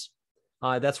phase.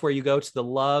 That's where you go to the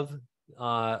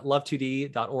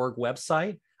love2d.org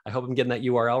website. I hope I'm getting that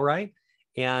URL right.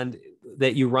 And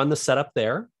that you run the setup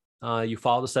there. You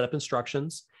follow the setup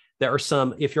instructions. There are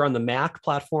some, if you're on the Mac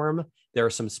platform, there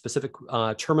are some specific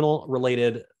terminal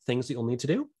related things that you'll need to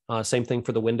do. Same thing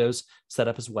for the Windows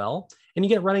setup as well. And you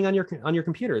get running on your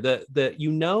computer.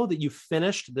 You know that you've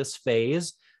finished this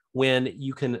phase when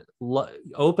you can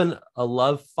open a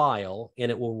love file and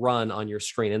it will run on your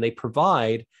screen. And they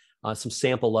provide some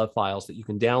sample love files that you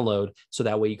can download, so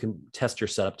that way you can test your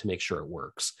setup to make sure it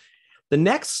works. The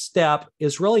next step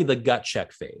is really the gut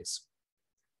check phase.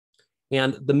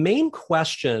 And the main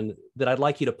question that I'd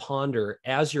like you to ponder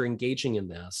as you're engaging in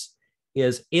this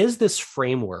is this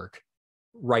framework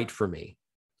right for me?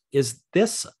 Is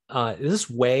this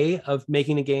way of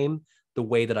making a game the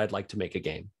way that I'd like to make a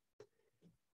game?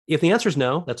 If the answer is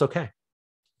no, that's okay.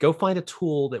 Go find a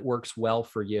tool that works well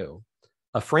for you,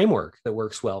 a framework that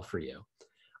works well for you.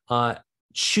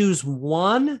 Choose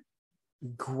one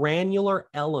granular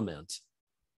element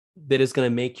that is going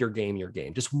to make your game,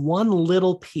 just one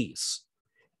little piece.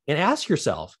 And ask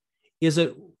yourself, is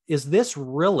this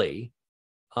really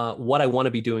what I want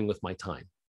to be doing with my time?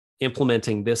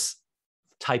 Implementing this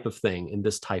type of thing in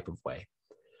this type of way.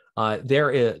 There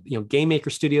is, Game Maker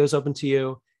Studio is open to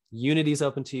you. Unity is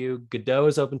open to you. Godot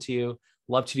is open to you.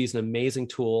 Love2D is an amazing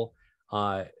tool.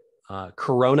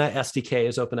 Corona SDK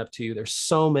is open up to you. There's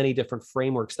so many different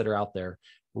frameworks that are out there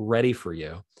ready for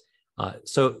you.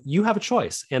 So you have a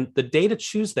choice. And the day to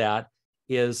choose that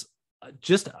is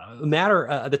just a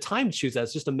matter, the time to choose that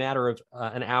is just a matter of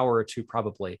an hour or two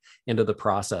probably into the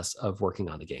process of working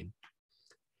on the game.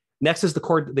 Next is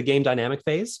the game dynamic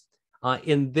phase.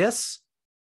 In this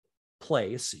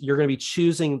place, you're going to be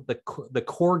choosing the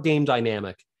core game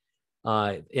dynamic,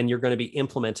 and you're going to be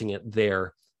implementing it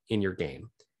there in your game.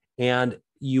 And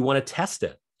you want to test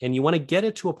it, and you want to get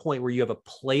it to a point where you have a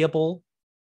playable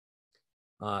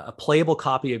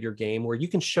copy of your game where you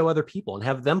can show other people and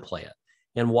have them play it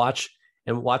and watch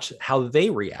how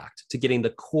they react to getting the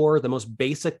core, the most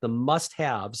basic, the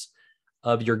must-haves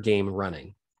of your game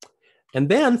running. And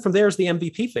then from there is the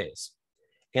MVP phase.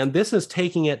 And this is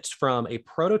taking it from a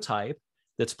prototype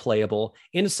that's playable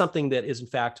into something that is in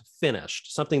fact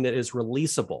finished, something that is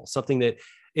releasable, something that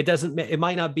it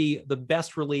might not be the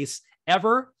best release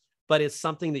ever, but it's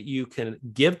something that you can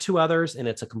give to others, and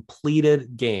it's a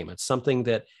completed game. It's something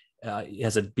that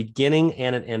has a beginning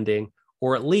and an ending,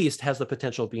 or at least has the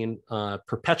potential of being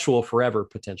perpetual forever,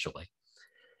 potentially.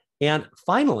 And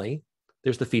finally,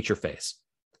 there's the feature phase.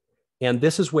 And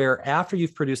this is where, after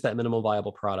you've produced that minimum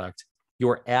viable product,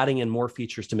 you're adding in more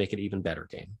features to make it an even better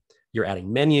game. You're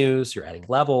adding menus, you're adding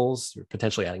levels, you're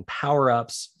potentially adding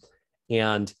power-ups.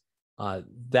 And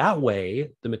that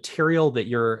way, the material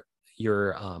that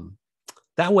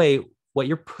that way, what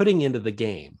you're putting into the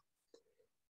game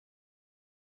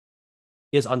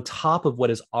is on top of what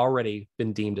has already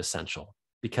been deemed essential,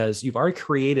 because you've already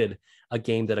created a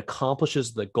game that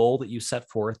accomplishes the goal that you set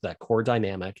forth, that core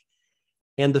dynamic.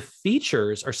 And the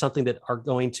features are something that are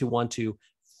going to want to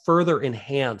further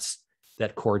enhance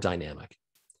that core dynamic.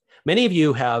 Many of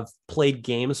you have played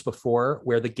games before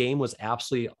where the game was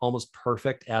absolutely almost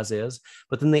perfect as is,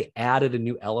 but then they added a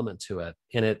new element to it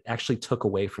and it actually took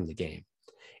away from the game.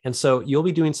 And so you'll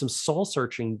be doing some soul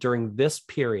searching during this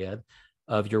period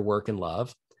of your work in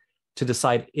LÖVE to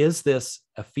decide, is this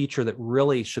a feature that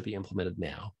really should be implemented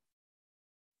now?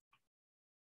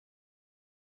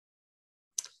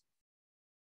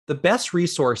 The best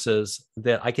resources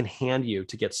that I can hand you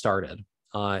to get started,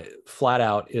 flat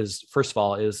out, is, first of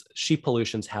all, is Sheep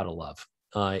Pollution's How to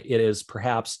LÖVE. It is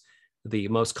perhaps the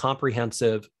most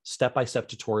comprehensive step-by-step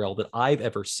tutorial that I've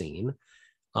ever seen.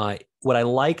 What I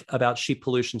like about Sheep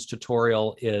Pollution's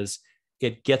tutorial is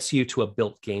it gets you to a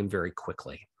built game very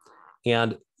quickly.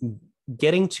 And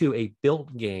getting to a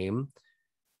built game,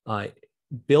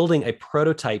 building a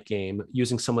prototype game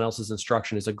using someone else's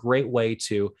instruction is a great way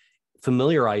to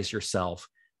familiarize yourself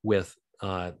with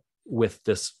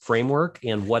this framework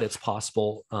and what it's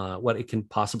possible, what it can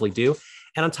possibly do.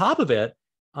 And on top of it,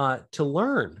 to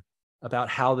learn about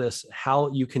how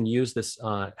you can use this,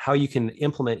 how you can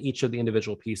implement each of the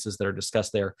individual pieces that are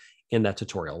discussed there in that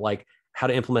tutorial, like how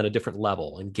to implement a different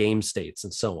level and game states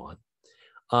and so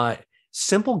on.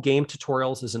 Simple game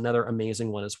tutorials is another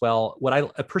amazing one as well. What I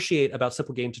appreciate about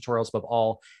simple game tutorials above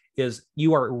all is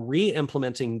you are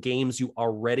re-implementing games you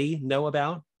already know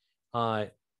about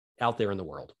out there in the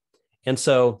world. And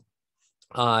so,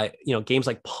 games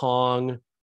like Pong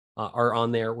are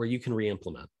on there where you can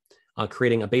re-implement.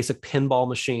 Creating a basic pinball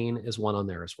machine is one on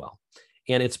there as well.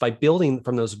 And it's by building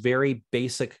from those very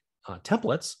basic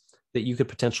templates that you could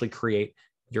potentially create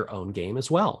your own game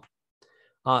as well.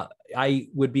 I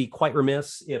would be quite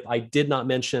remiss if I did not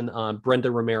mention Brenda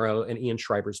Romero and Ian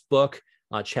Schreiber's book,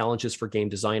 Challenges for Game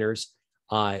Designers.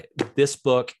 This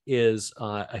book is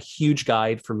a huge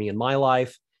guide for me in my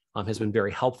life, has been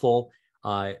very helpful.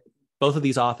 Both of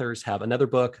these authors have another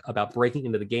book about breaking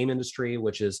into the game industry,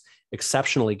 which is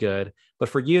exceptionally good. But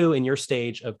for you in your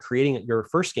stage of creating your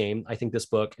first game, I think this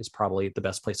book is probably the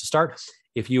best place to start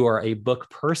if you are a book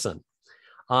person.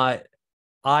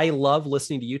 I love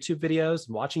listening to YouTube videos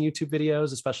and watching YouTube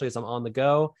videos, especially as I'm on the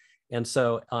go. And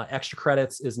so Extra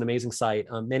Credits is an amazing site.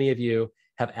 Many of you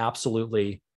have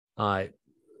absolutely,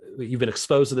 you've been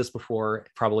exposed to this before,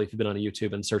 probably if you've been on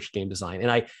YouTube and searched game design.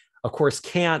 And I, of course,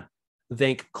 can't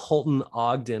thank Colton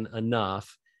Ogden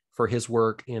enough for his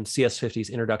work in CS50's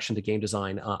Introduction to Game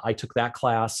Design. I took that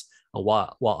class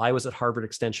while I was at Harvard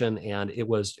Extension, and it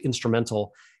was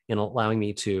instrumental in allowing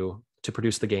me to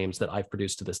produce the games that I've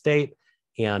produced to this date.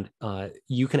 And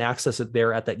you can access it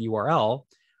there at that URL.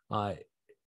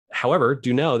 However,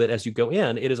 do know that as you go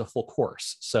in, it is a full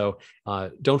course. So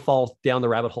don't fall down the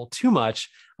rabbit hole too much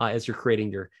as you're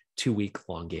creating your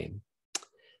 2-week-long game.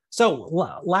 So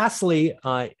lastly,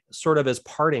 sort of as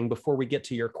parting before we get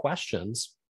to your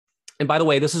questions, and by the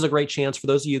way, this is a great chance for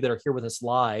those of you that are here with us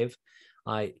live.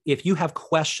 If you have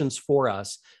questions for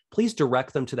us, please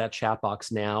direct them to that chat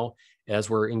box now as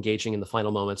we're engaging in the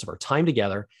final moments of our time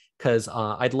together, because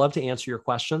I'd love to answer your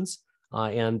questions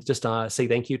and just say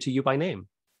thank you to you by name.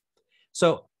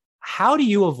 So how do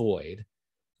you avoid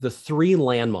the 3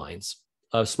 landmines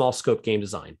of small scope game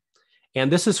design? And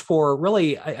this is for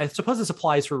really, I suppose this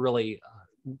applies for really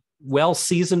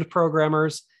well-seasoned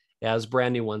programmers as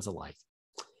brand new ones alike.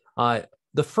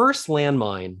 The first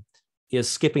landmine is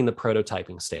skipping the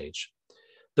prototyping stage.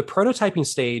 The prototyping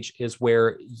stage is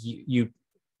where you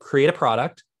create a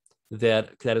product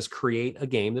that is create a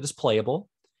game that is playable,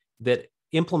 that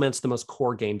implements the most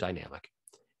core game dynamic.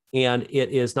 And it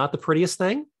is not the prettiest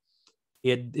thing.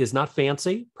 It is not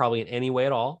fancy, probably in any way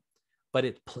at all, but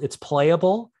it's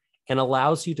playable and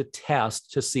allows you to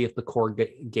test to see if the core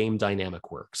game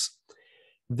dynamic works.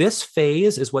 This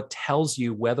phase is what tells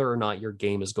you whether or not your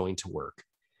game is going to work.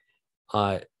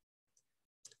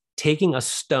 Taking a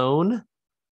stone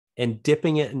and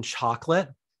dipping it in chocolate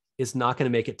is not going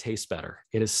to make it taste better.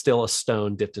 It is still a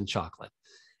stone dipped in chocolate.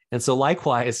 And so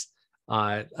likewise,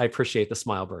 I appreciate the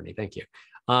smile, Bernie. Thank you.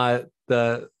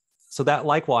 So that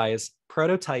likewise,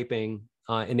 prototyping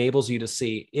enables you to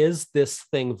see, is this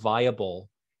thing viable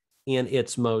in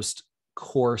its most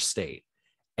core state?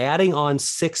 Adding on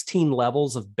 16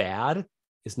 levels of bad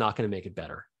is not going to make it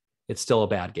better. It's still a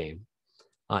bad game.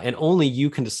 And only you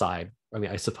can decide, I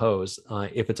mean, I suppose,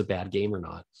 if it's a bad game or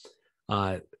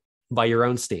not, by your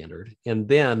own standard. And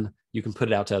then you can put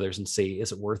it out to others and see,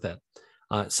 is it worth it?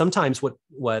 Sometimes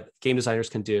what game designers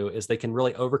can do is they can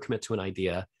really overcommit to an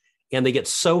idea, and they get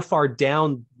so far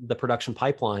down the production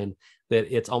pipeline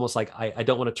that it's almost like, I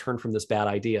don't want to turn from this bad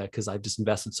idea because I've just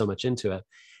invested so much into it.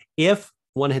 If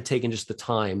one had taken just the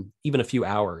time, even a few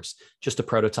hours, just to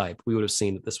prototype, we would have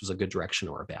seen that this was a good direction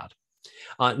or a bad.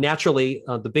 Naturally,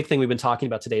 the big thing we've been talking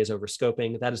about today is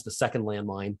overscoping. That is the second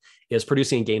landmine, is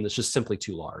producing a game that's just simply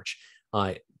too large,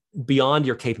 beyond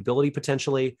your capability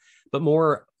potentially, but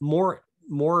more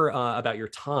about your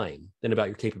time than about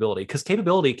your capability. Because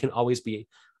capability can always be,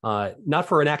 not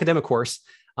for an academic course,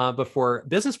 but for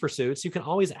business pursuits, you can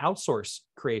always outsource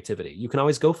creativity. You can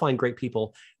always go find great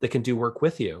people that can do work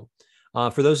with you.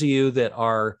 For those of you that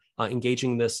are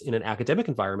engaging this in an academic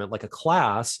environment, like a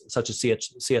class such as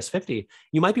CS50,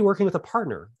 you might be working with a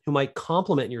partner who might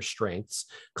complement your strengths,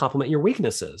 complement your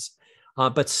weaknesses.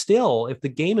 But still, if the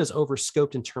game is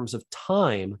overscoped in terms of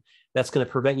time, that's going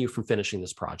to prevent you from finishing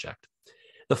this project.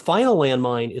 The final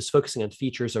landmine is focusing on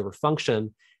features over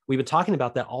function. We've been talking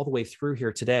about that all the way through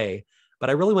here today, but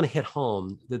I really want to hit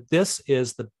home that this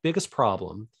is the biggest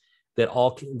problem that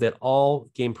all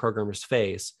game programmers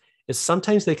face, is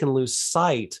sometimes they can lose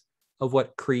sight of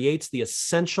what creates the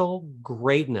essential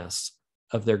greatness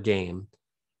of their game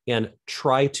and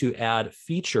try to add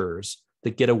features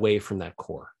that get away from that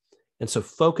core. And so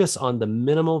focus on the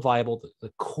minimal viable,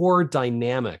 the core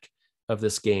dynamic of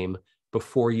this game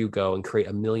before you go and create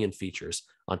a million features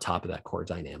on top of that core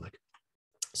dynamic.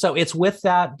 So it's with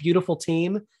that beautiful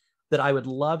team that I would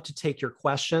love to take your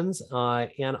questions.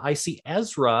 And I see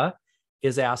Ezra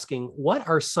is asking, what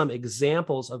are some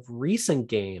examples of recent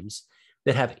games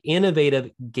that have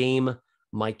innovative game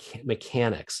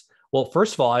mechanics? Well,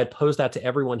 first of all, I'd pose that to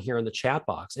everyone here in the chat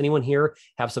box. Anyone here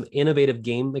have some innovative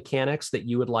game mechanics that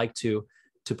you would like to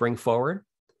bring forward?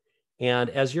 And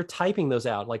as you're typing those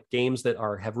out, like games that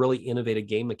have really innovative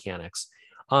game mechanics,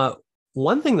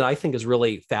 one thing that I think is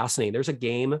really fascinating, there's a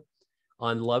game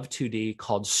on LÖVE 2D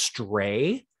called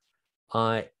Stray,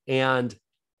 and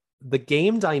the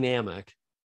game dynamic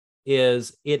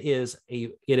is it is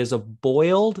a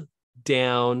boiled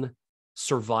down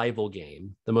survival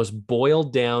game, the most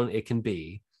boiled down it can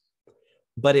be,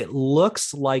 but it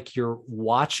looks like you're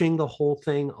watching the whole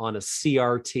thing on a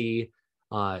CRT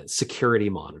security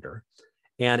monitor.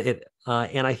 And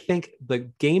I think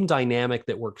the game dynamic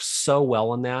that works so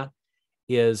well in that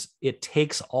is it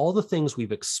takes all the things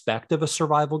we've expected of a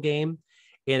survival game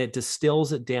and it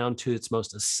distills it down to its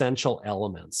most essential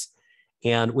elements.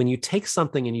 And when you take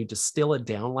something and you distill it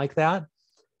down like that,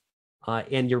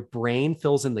 and your brain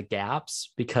fills in the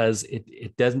gaps because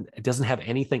it doesn't have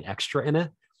anything extra in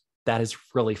it, that is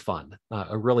really fun.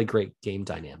 A really great game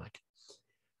dynamic.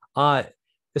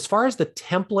 As far as the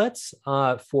templates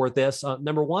for this,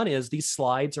 number one is these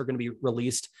slides are going to be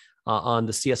released on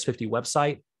the CS50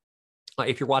 website.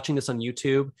 If you're watching this on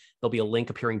YouTube, there'll be a link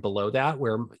appearing below that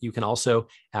where you can also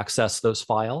access those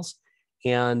files,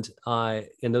 and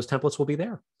those templates will be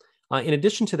there. In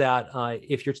addition to that,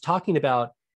 if you're talking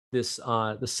about this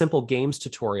the simple games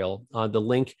tutorial, the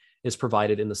link is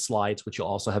provided in the slides, which you'll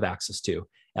also have access to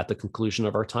at the conclusion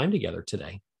of our time together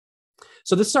today.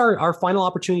 So this is our final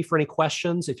opportunity for any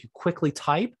questions. If you quickly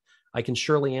type, I can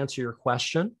surely answer your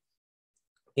question.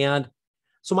 And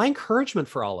so my encouragement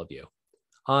for all of you,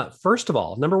 first of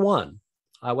all, number one,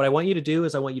 what I want you to do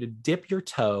is I want you to dip your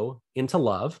toe into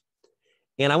LÖVE,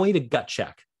 and I want you to gut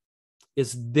check.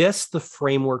 Is this the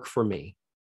framework for me?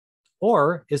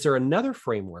 Or is there another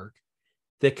framework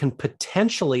that can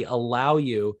potentially allow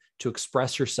you to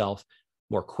express yourself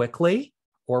more quickly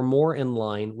or more in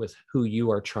line with who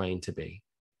you are trying to be?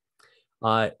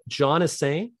 John is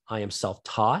saying, I am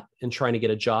self-taught and trying to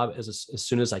get a job as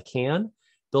soon as I can.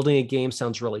 Building a game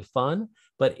sounds really fun,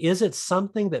 but is it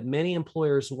something that many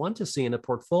employers want to see in a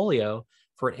portfolio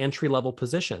for an entry-level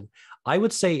position? I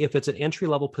would say if it's an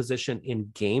entry-level position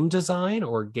in game design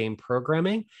or game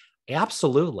programming,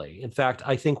 absolutely. In fact,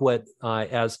 I think what,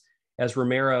 as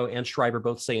Romero and Schreiber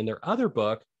both say in their other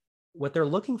book, what they're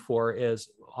looking for is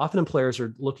often employers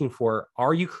are looking for,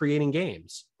 are you creating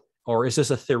games? Or is this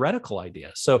a theoretical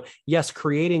idea? So yes,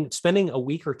 spending a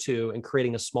week or two and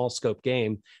creating a small scope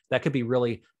game, that could be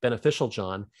really beneficial,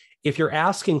 John. If you're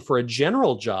asking for a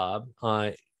general job,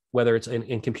 whether it's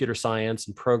in computer science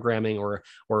and programming or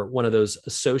one of those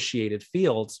associated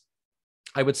fields,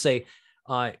 I would say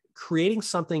creating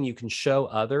something you can show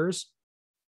others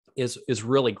is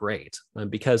really great,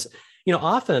 because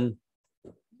often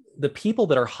the people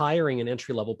that are hiring in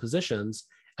entry level positions,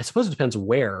 I suppose it depends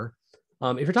where.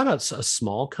 If you're talking about a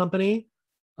small company,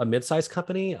 a mid-sized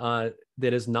company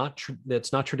that's not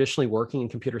traditionally working in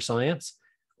computer science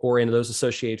or in those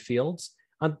associated fields,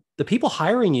 the people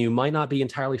hiring you might not be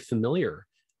entirely familiar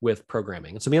with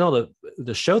programming. And so being able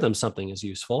to show them something is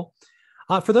useful.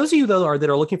 For those of you though that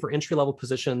are looking for entry-level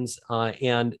positions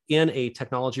and in a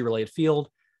technology-related field,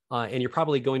 and you're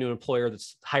probably going to an employer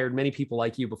that's hired many people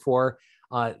like you before,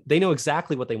 they know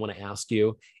exactly what they want to ask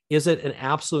you. Is it an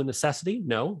absolute necessity?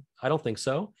 No, I don't think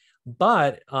so.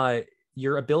 But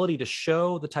your ability to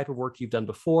show the type of work you've done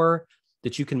before,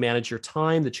 that you can manage your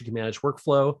time, that you can manage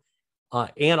workflow,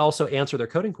 and also answer their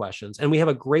coding questions. And we have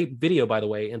a great video, by the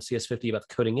way, in CS50 about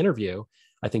the coding interview.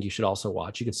 I think you should also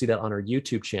watch. You can see that on our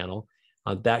YouTube channel.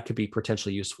 That could be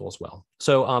potentially useful as well.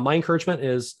 So my encouragement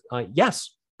is,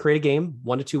 yes, create a game,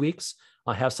 1 to 2 weeks,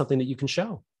 have something that you can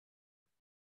show.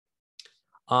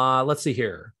 Let's see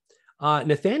here.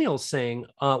 Nathaniel's saying,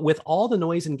 with all the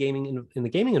noise in gaming in the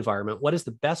gaming environment, what is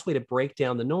the best way to break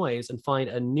down the noise and find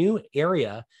a new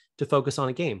area to focus on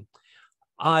a game?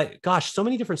 Gosh, so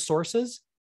many different sources.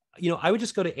 I would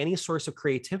just go to any source of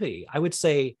creativity. I would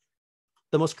say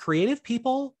the most creative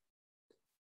people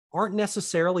aren't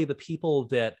necessarily the people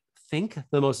that think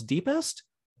the most deepest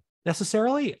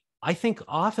necessarily. I think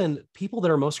often people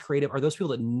that are most creative are those people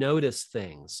that notice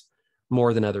things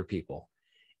more than other people.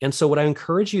 And so what I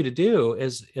encourage you to do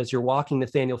is, as you're walking,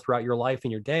 Nathaniel, throughout your life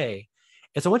and your day,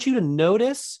 is I want you to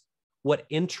notice what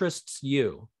interests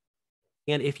you.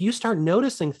 And if you start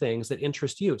noticing things that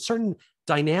interest you, certain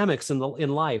dynamics in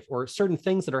life or certain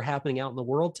things that are happening out in the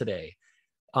world today,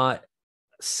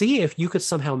 see if you could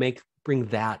somehow bring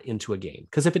that into a game.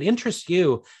 Because if it interests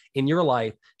you in your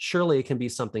life, surely it can be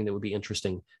something that would be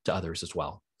interesting to others as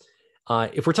well.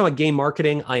 If we're talking about game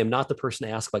marketing, I am not the person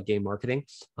to ask about game marketing,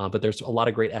 but there's a lot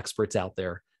of great experts out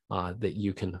there that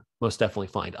you can most definitely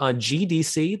find.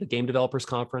 GDC, the Game Developers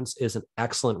Conference, is an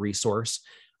excellent resource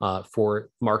for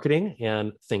marketing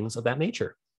and things of that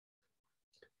nature.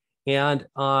 And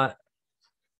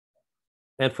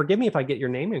forgive me if I get your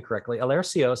name incorrectly.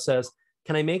 Alercio says,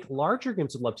 can I make larger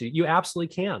games? I'd love to. You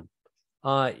absolutely can.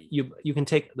 You can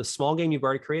take the small game you've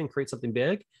already created and create something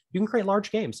big. You can create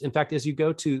large games. In fact, as you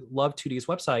go to Love2D's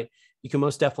website, you can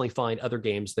most definitely find other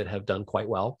games that have done quite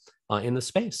well in the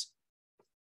space.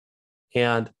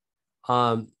 And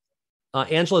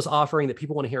Angela's offering that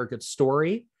people want to hear a good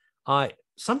story.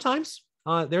 Sometimes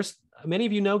there's many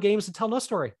of you know games that tell no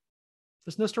story.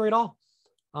 There's no story at all.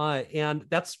 And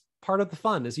that's part of the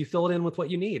fun, is you fill it in with what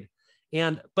you need.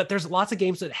 But there's lots of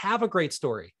games that have a great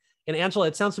story. And Angela,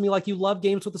 it sounds to me like you love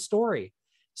games with a story.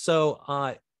 So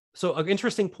an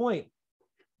interesting point,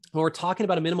 when we're talking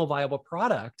about a minimal viable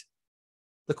product,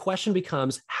 the question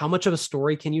becomes, how much of a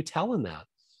story can you tell in that?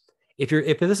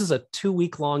 If this is a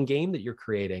 2-week-long game that you're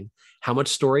creating, how much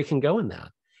story can go in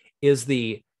that? Is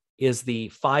the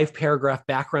 5-paragraph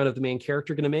background of the main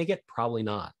character going to make it? Probably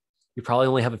not. You probably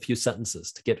only have a few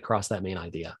sentences to get across that main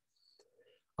idea.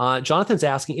 Jonathan's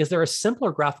asking, is there a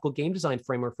simpler graphical game design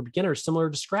framework for beginners similar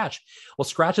to Scratch? Well,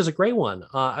 Scratch is a great one.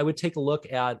 I would take a look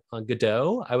at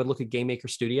Godot. I would look at Game Maker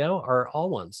Studio, are all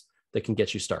ones that can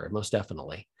get you started, most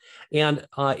definitely. And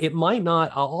it might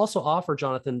not, I'll also offer,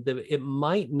 Jonathan, that it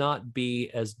might not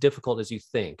be as difficult as you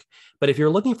think. But if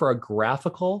you're looking for a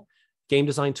graphical game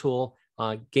design tool,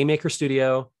 Game Maker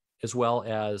Studio, as well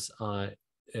as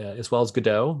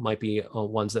Godot might be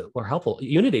ones that are helpful.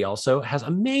 Unity also has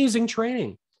amazing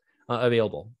training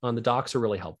available. The docs are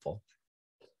really helpful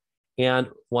and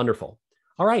wonderful.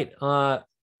 All right.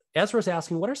 Ezra's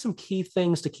asking, what are some key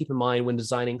things to keep in mind when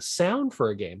designing sound for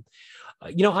a game?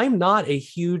 I'm not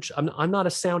a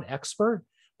sound expert,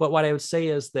 but what I would say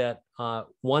is that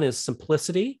one is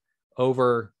simplicity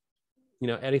over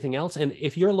anything else. And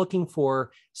if you're looking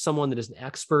for someone that is an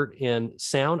expert in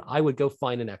sound, I would go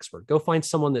find an expert. Go find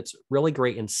someone that's really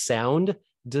great in sound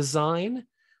design.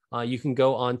 You can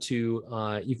go onto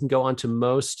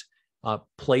most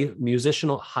musician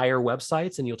hire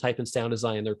websites, and you'll type in sound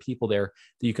design, and there are people there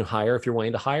that you can hire if you're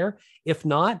wanting to hire. If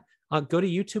not, go to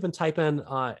YouTube and type in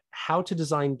how to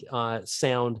design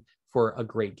sound for a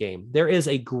great game. There is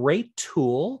a great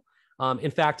tool.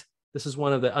 In fact, this is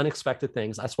one of the unexpected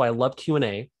things. That's why I love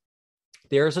Q&A.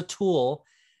 There's a tool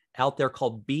out there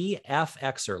called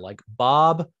BFXer, like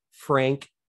Bob, Frank,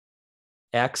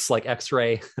 X, like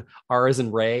X-ray, R as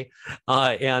in Ray,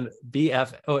 and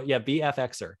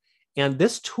BFXer. And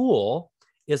this tool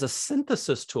is a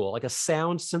synthesis tool, like a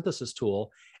sound synthesis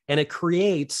tool, and it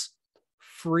creates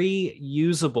free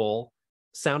usable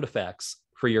sound effects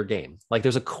for your game. Like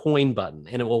there's a coin button,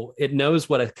 and it knows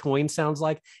what a coin sounds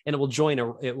like, and it will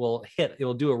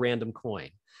do a random coin.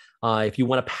 If you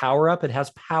want a power up, it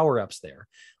has power ups there.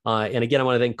 And again, I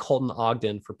want to thank Colton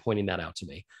Ogden for pointing that out to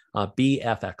me.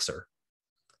 BFXer.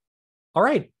 All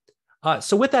right.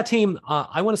 So with that, team,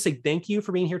 I want to say thank you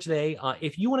for being here today.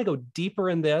 If you want to go deeper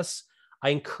in this, I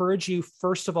encourage you,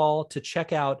 first of all, to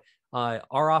check out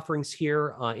our offerings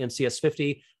here in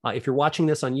CS50. If you're watching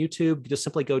this on YouTube, just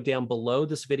simply go down below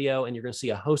this video and you're going to see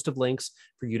a host of links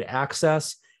for you to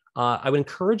access. I would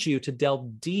encourage you to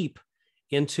delve deep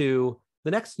into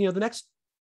the next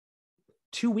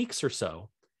 2 weeks or so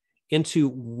into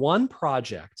one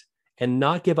project and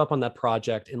not give up on that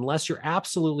project unless you're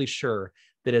absolutely sure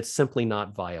that it's simply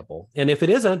not viable. And if it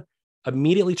isn't,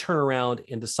 immediately turn around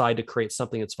and decide to create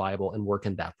something that's viable and work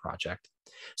in that project.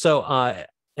 So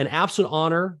an absolute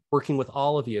honor working with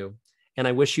all of you. And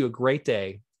I wish you a great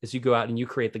day as you go out and you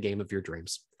create the game of your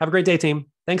dreams. Have a great day, team.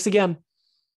 Thanks again.